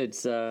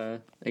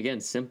again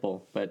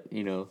simple, but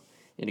in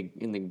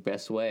the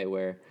best way.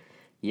 Where,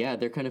 yeah,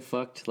 they're kind of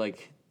fucked.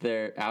 Like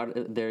they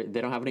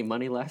don't have any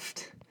money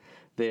left.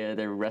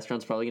 Their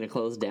restaurant's probably gonna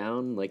close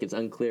down. Like it's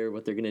unclear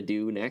what they're gonna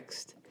do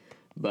next.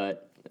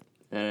 But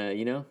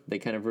they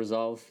kind of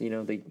resolve.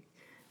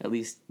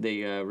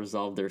 They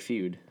resolve their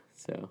feud.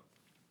 So,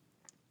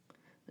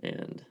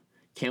 and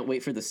can't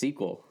wait for the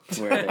sequel.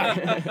 Where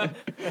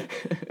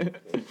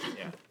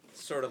Yeah.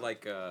 Sort of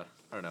like I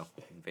don't know,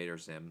 Invader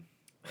Zim.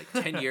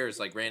 Like 10 years,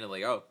 like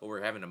randomly. Oh, well,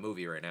 we're having a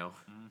movie right now.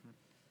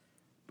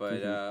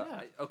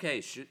 But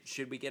okay,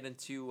 should we get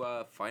into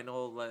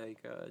final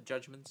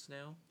judgments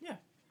now? Yeah.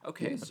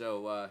 Okay,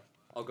 so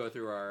I'll go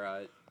through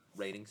our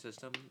rating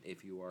system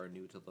if you are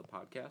new to the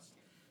podcast.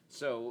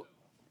 So,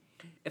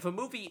 if a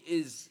movie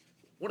is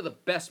one of the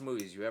best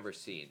movies you've ever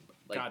seen,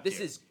 like God this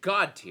tier. is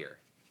God tier,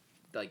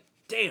 like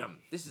damn,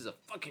 this is a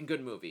fucking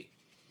good movie.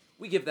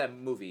 We give that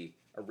movie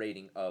a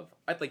rating of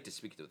I'd like to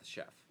speak to the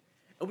chef,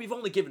 and we've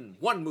only given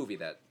one movie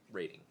that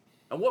rating.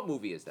 And what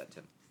movie is that,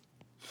 Tim?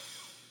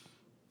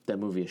 that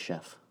movie is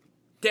Chef.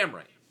 Damn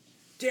right.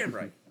 Damn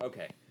right.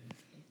 Okay.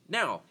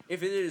 Now,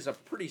 if it is a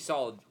pretty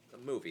solid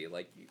movie,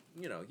 like,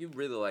 you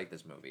really like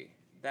this movie,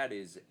 that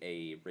is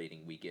a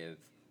rating we give,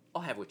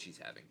 I'll have what she's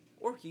having.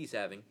 Or he's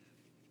having,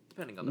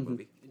 depending on the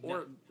movie.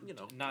 Or,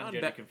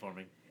 Non-gender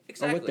conforming. Or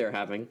Exactly. what they're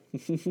having.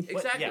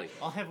 Exactly. Yeah,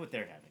 I'll have what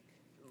they're having.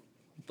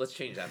 Let's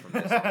change that from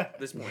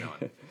this point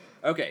on.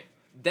 Okay.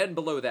 Then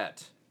below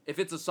that, if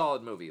it's a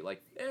solid movie,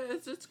 like,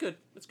 it's good.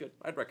 It's good.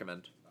 I'd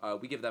recommend.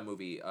 We give that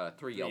movie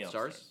 3 Yelp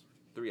stars.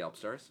 3 Yelp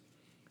stars.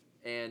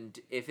 And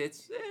if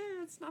it's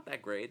not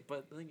that great,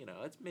 but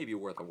it's maybe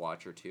worth a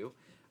watch or two,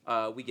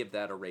 we give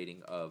that a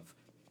rating of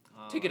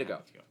take it a go.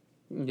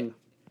 Yeah.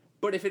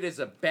 But if it is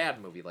a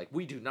bad movie, like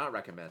we do not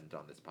recommend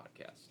on this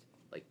podcast,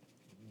 like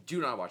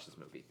do not watch this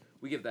movie.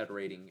 We give that a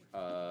rating.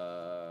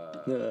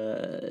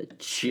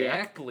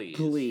 Check, please.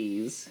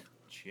 please.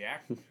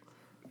 Check.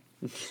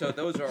 So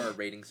those are our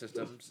rating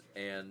systems,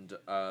 and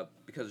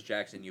because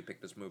Jackson, you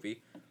picked this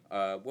movie,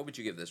 what would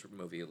you give this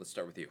movie? Let's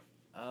start with you.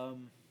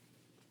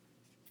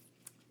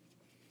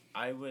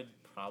 I would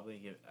probably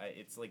give.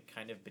 It's like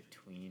kind of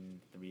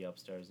between 3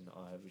 Upstars and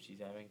I'll have what she's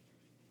having.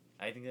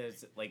 I think that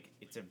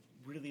it's a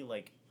really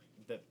like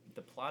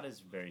the plot is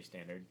very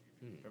standard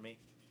for me,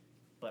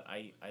 but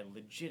I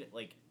legit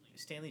like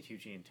Stanley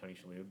Tucci and Tony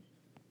Shalhoub,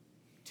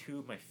 2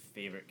 of my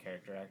favorite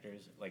character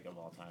actors like of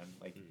all time.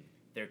 Like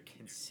they're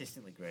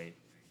consistently great.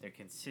 They're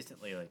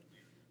consistently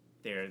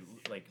they're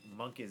like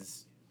Monk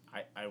is.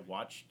 I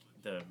watched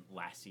the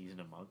last season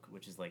of Monk,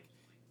 which is like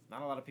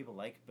not a lot of people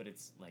like, but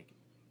it's like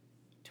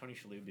Tony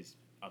Shalhoub is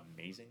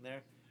amazing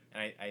there,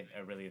 and I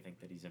really think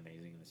that he's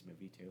amazing in this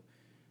movie too.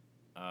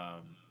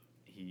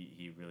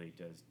 He really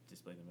does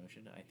display the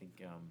emotion. I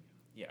think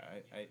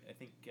I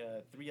think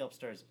 3 Yelp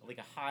stars, like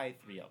a high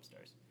 3 Yelp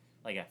stars,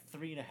 like a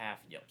 3.5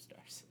 Yelp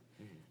stars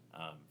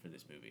for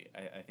this movie.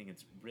 I think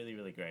it's really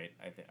really great.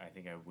 I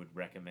think I would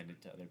recommend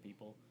it to other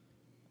people,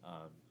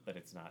 but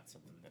it's not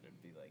something that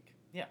would be like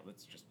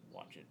let's just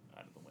watch it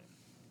out of the whim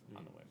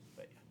on the whim.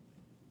 But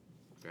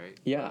Great.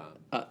 Yeah.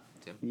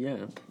 Tim?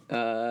 Yeah.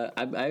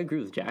 I agree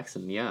with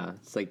Jackson. Yeah.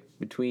 It's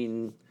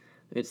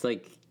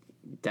like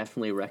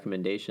definitely a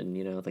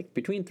recommendation, like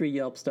between 3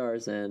 Yelp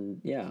stars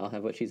and I'll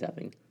have what she's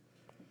having.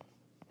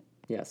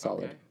 Yeah,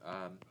 solid.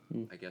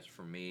 Okay. I guess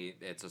for me,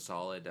 it's a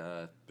solid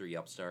 3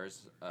 Yelp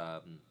stars.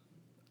 I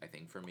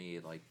think for me,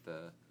 like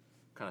the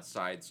kind of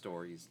side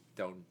stories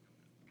don't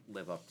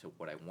live up to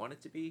what I want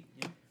it to be.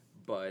 Yeah.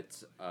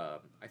 But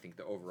I think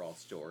the overall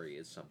story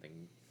is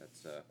something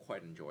that's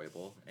quite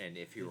enjoyable. And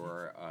if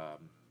you're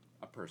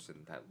a person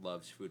that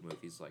loves food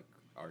movies like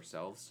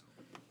ourselves,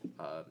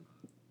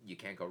 you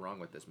can't go wrong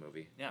with this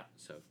movie. Yeah.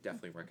 So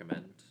definitely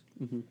recommend.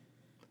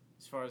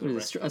 as far as It is a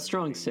restaurant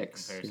strong movie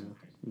 6. comparison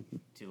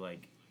to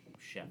like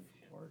Chef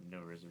or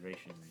No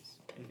Reservations,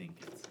 I think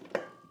it's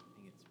pretty much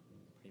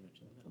in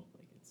the middle.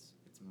 Like it's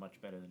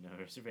much better than No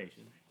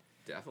Reservation.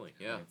 Definitely,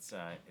 yeah. It's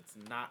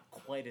not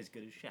quite as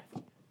good as Chef.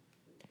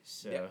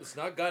 So Yeah, it's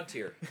not God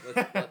tier.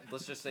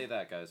 Let's just say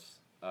that, guys.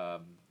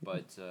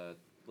 But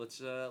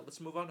let's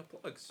move on to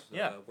plugs.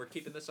 Yeah. We're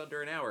keeping this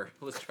under an hour.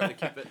 Let's try to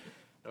keep it.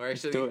 We're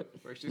do it.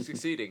 actually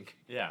succeeding.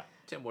 yeah.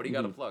 Tim, what do you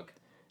got to plug?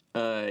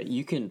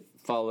 You can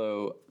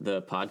follow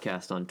the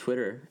podcast on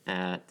Twitter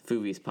at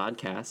Foovies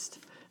Podcast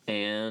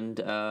and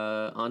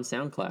on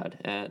SoundCloud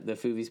at the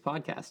Foovies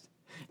Podcast.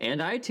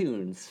 And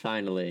iTunes,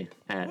 finally,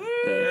 at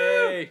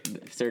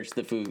search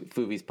the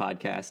Foovies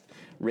Podcast,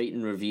 rate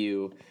and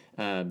review,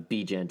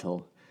 be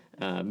gentle.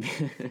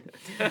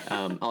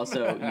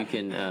 Also, you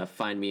can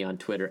find me on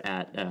Twitter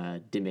at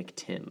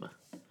DimmickTim.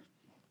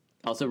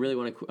 Also, really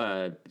want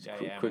to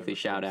Yeah, quickly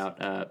shout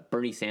out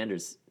Bernie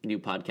Sanders' new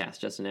podcast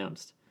just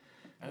announced.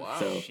 Oh, Wow.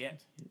 So-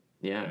 shit.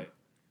 Yeah. Right.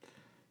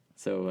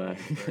 So,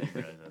 Bernie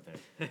Bros out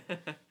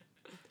there.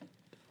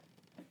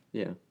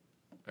 yeah.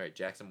 All right,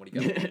 Jackson, what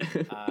do you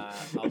got?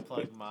 I'll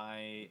plug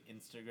my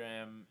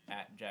Instagram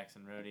at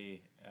Jackson Rohde,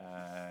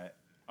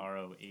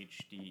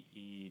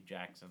 ROHDE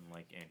Jackson,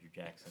 like Andrew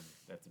Jackson.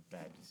 That's a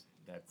bad.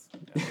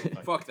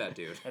 Fuck that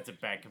dude. That's a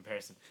bad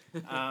comparison.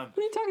 What are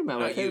you talking about?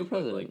 Not My favorite you,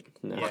 but,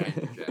 president. No. Yeah.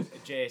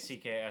 Jackson.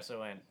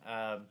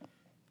 JACKSON.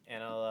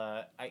 And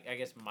I'll, I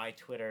guess my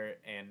Twitter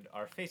and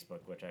our Facebook,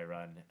 which I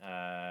run,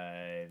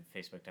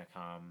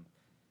 facebook.com.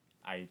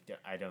 I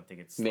don't think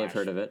it's. May have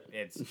heard of it.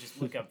 It's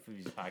just look up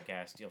Foovies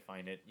podcast. You'll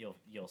find it.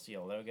 You'll see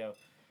a logo.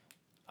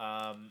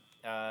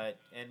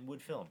 And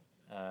Wood Film,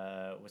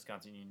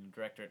 Wisconsin Union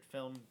Directorate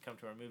Film. Come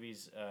to our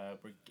movies.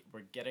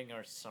 We're getting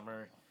our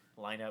summer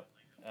lineup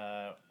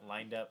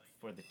lined up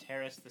for the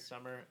Terrace this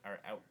summer. Our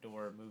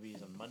outdoor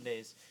movies on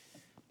Mondays,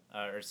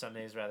 or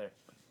Sundays rather.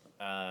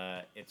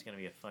 It's gonna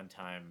be a fun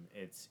time.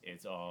 It's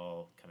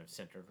all kind of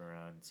centered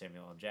around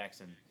Samuel L.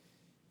 Jackson.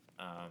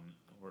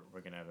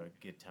 We're gonna have a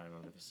good time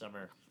over the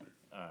summer.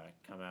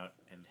 Come out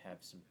and have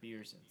some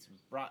beers and some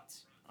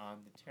brats on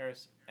the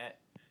Terrace at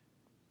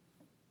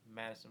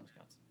Madison,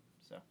 Wisconsin.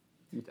 So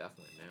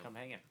Definitely, man. come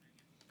hang out.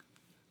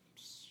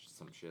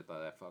 Some shit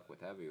that I fuck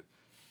with, have you?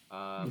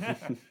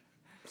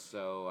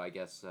 So I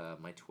guess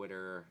my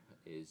Twitter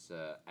is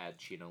at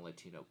Chino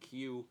Latino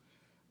Q.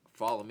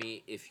 Follow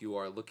me if you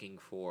are looking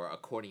for,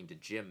 according to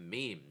Jim,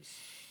 memes.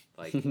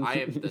 Like, I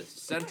am the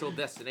central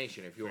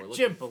destination if you are looking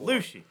Jim for...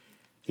 Belushi.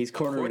 He's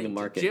cornering the according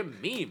market. to Jim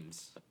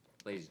memes,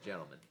 ladies and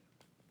gentlemen.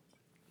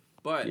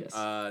 But,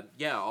 Yes.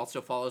 yeah,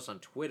 also follow us on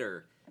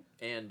Twitter.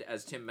 And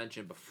as Tim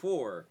mentioned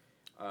before,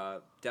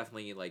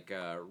 definitely, like,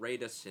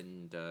 rate us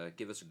and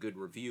give us a good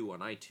review on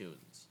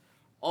iTunes.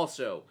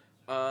 Also,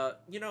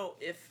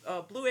 if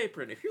Blue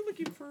Apron, if you're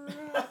looking for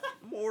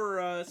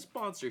more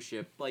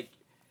sponsorship, like,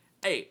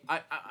 hey,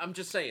 I'm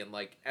just saying,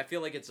 like, I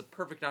feel like it's a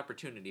perfect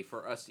opportunity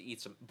for us to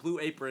eat some Blue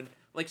Apron,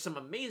 like some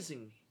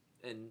amazing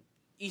and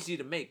easy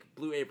to make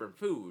Blue Apron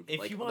food, If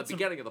like you on the want some-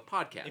 beginning of the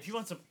podcast. If you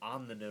want some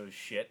on the nose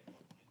shit,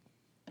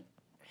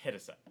 hit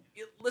us up.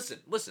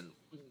 Listen,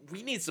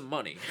 we need some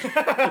money.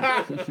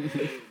 Yeah.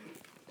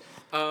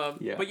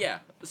 But yeah,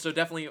 so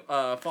definitely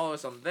follow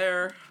us on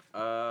there.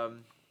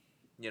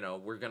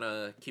 We're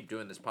gonna keep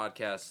doing this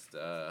podcast,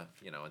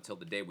 until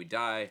the day we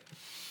die.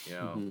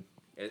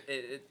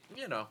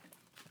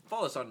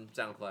 Follow us on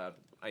SoundCloud,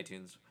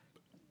 iTunes,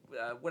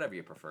 whatever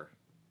you prefer.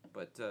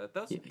 But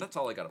that's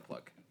all I gotta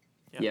plug.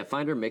 Yeah,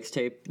 find our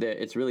mixtape.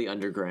 It's really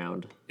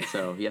underground,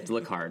 so you have to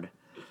look hard.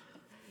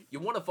 You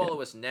want to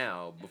follow us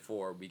now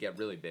before we get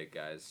really big,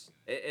 guys.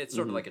 It's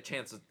sort of like a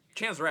chance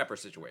rapper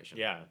situation.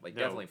 Yeah, like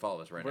no, definitely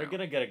follow us right now. We're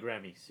gonna get a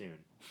Grammy soon.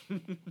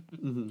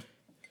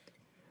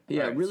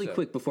 Yeah, Alright, really so-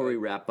 quick before we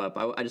wrap up,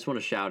 I just want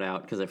to shout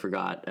out, because I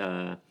forgot,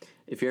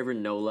 if you're ever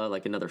in NOLA,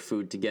 like another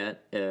food to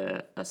get,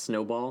 a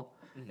snowball.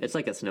 It's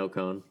like a snow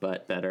cone,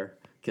 but better,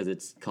 because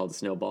it's called a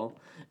snowball.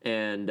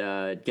 And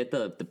get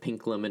the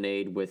pink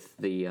lemonade with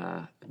the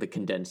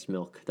condensed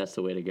milk. That's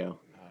the way to go.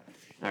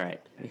 All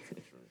right. That's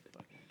really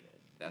fucking good.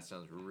 That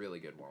sounds really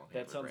good.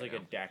 That sounds like a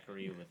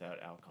daiquiri without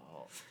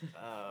alcohol.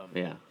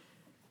 Yeah.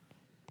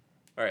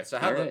 All right, so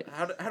how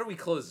do we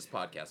close this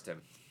podcast,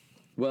 Tim?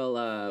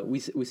 Well, we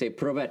say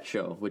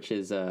probecho, which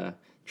is a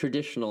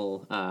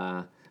traditional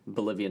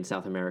Bolivian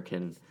South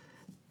American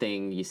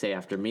thing you say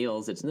after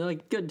meals. It's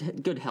like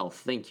good health.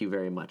 Thank you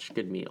very much.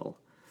 Good meal.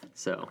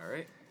 So All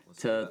right.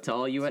 let's do that. to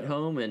all you at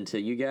home and to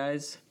you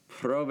guys,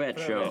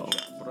 probecho.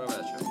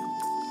 Provecho.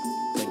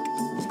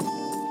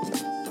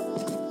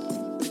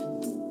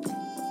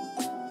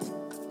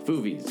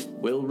 Foovies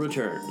will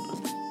return.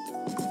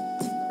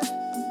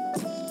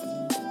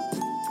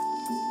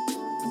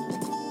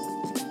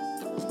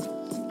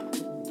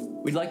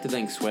 We'd like to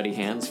thank Sweaty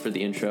Hands for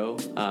the intro.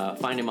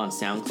 Find him on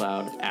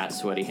SoundCloud at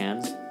Sweaty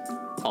Hands.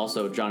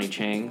 Also, Johnny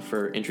Chang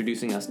for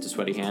introducing us to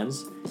Sweaty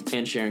Hands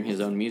and sharing his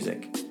own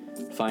music.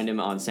 Find him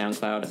on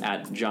SoundCloud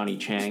at Johnny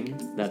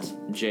Chang. That's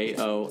Jonny.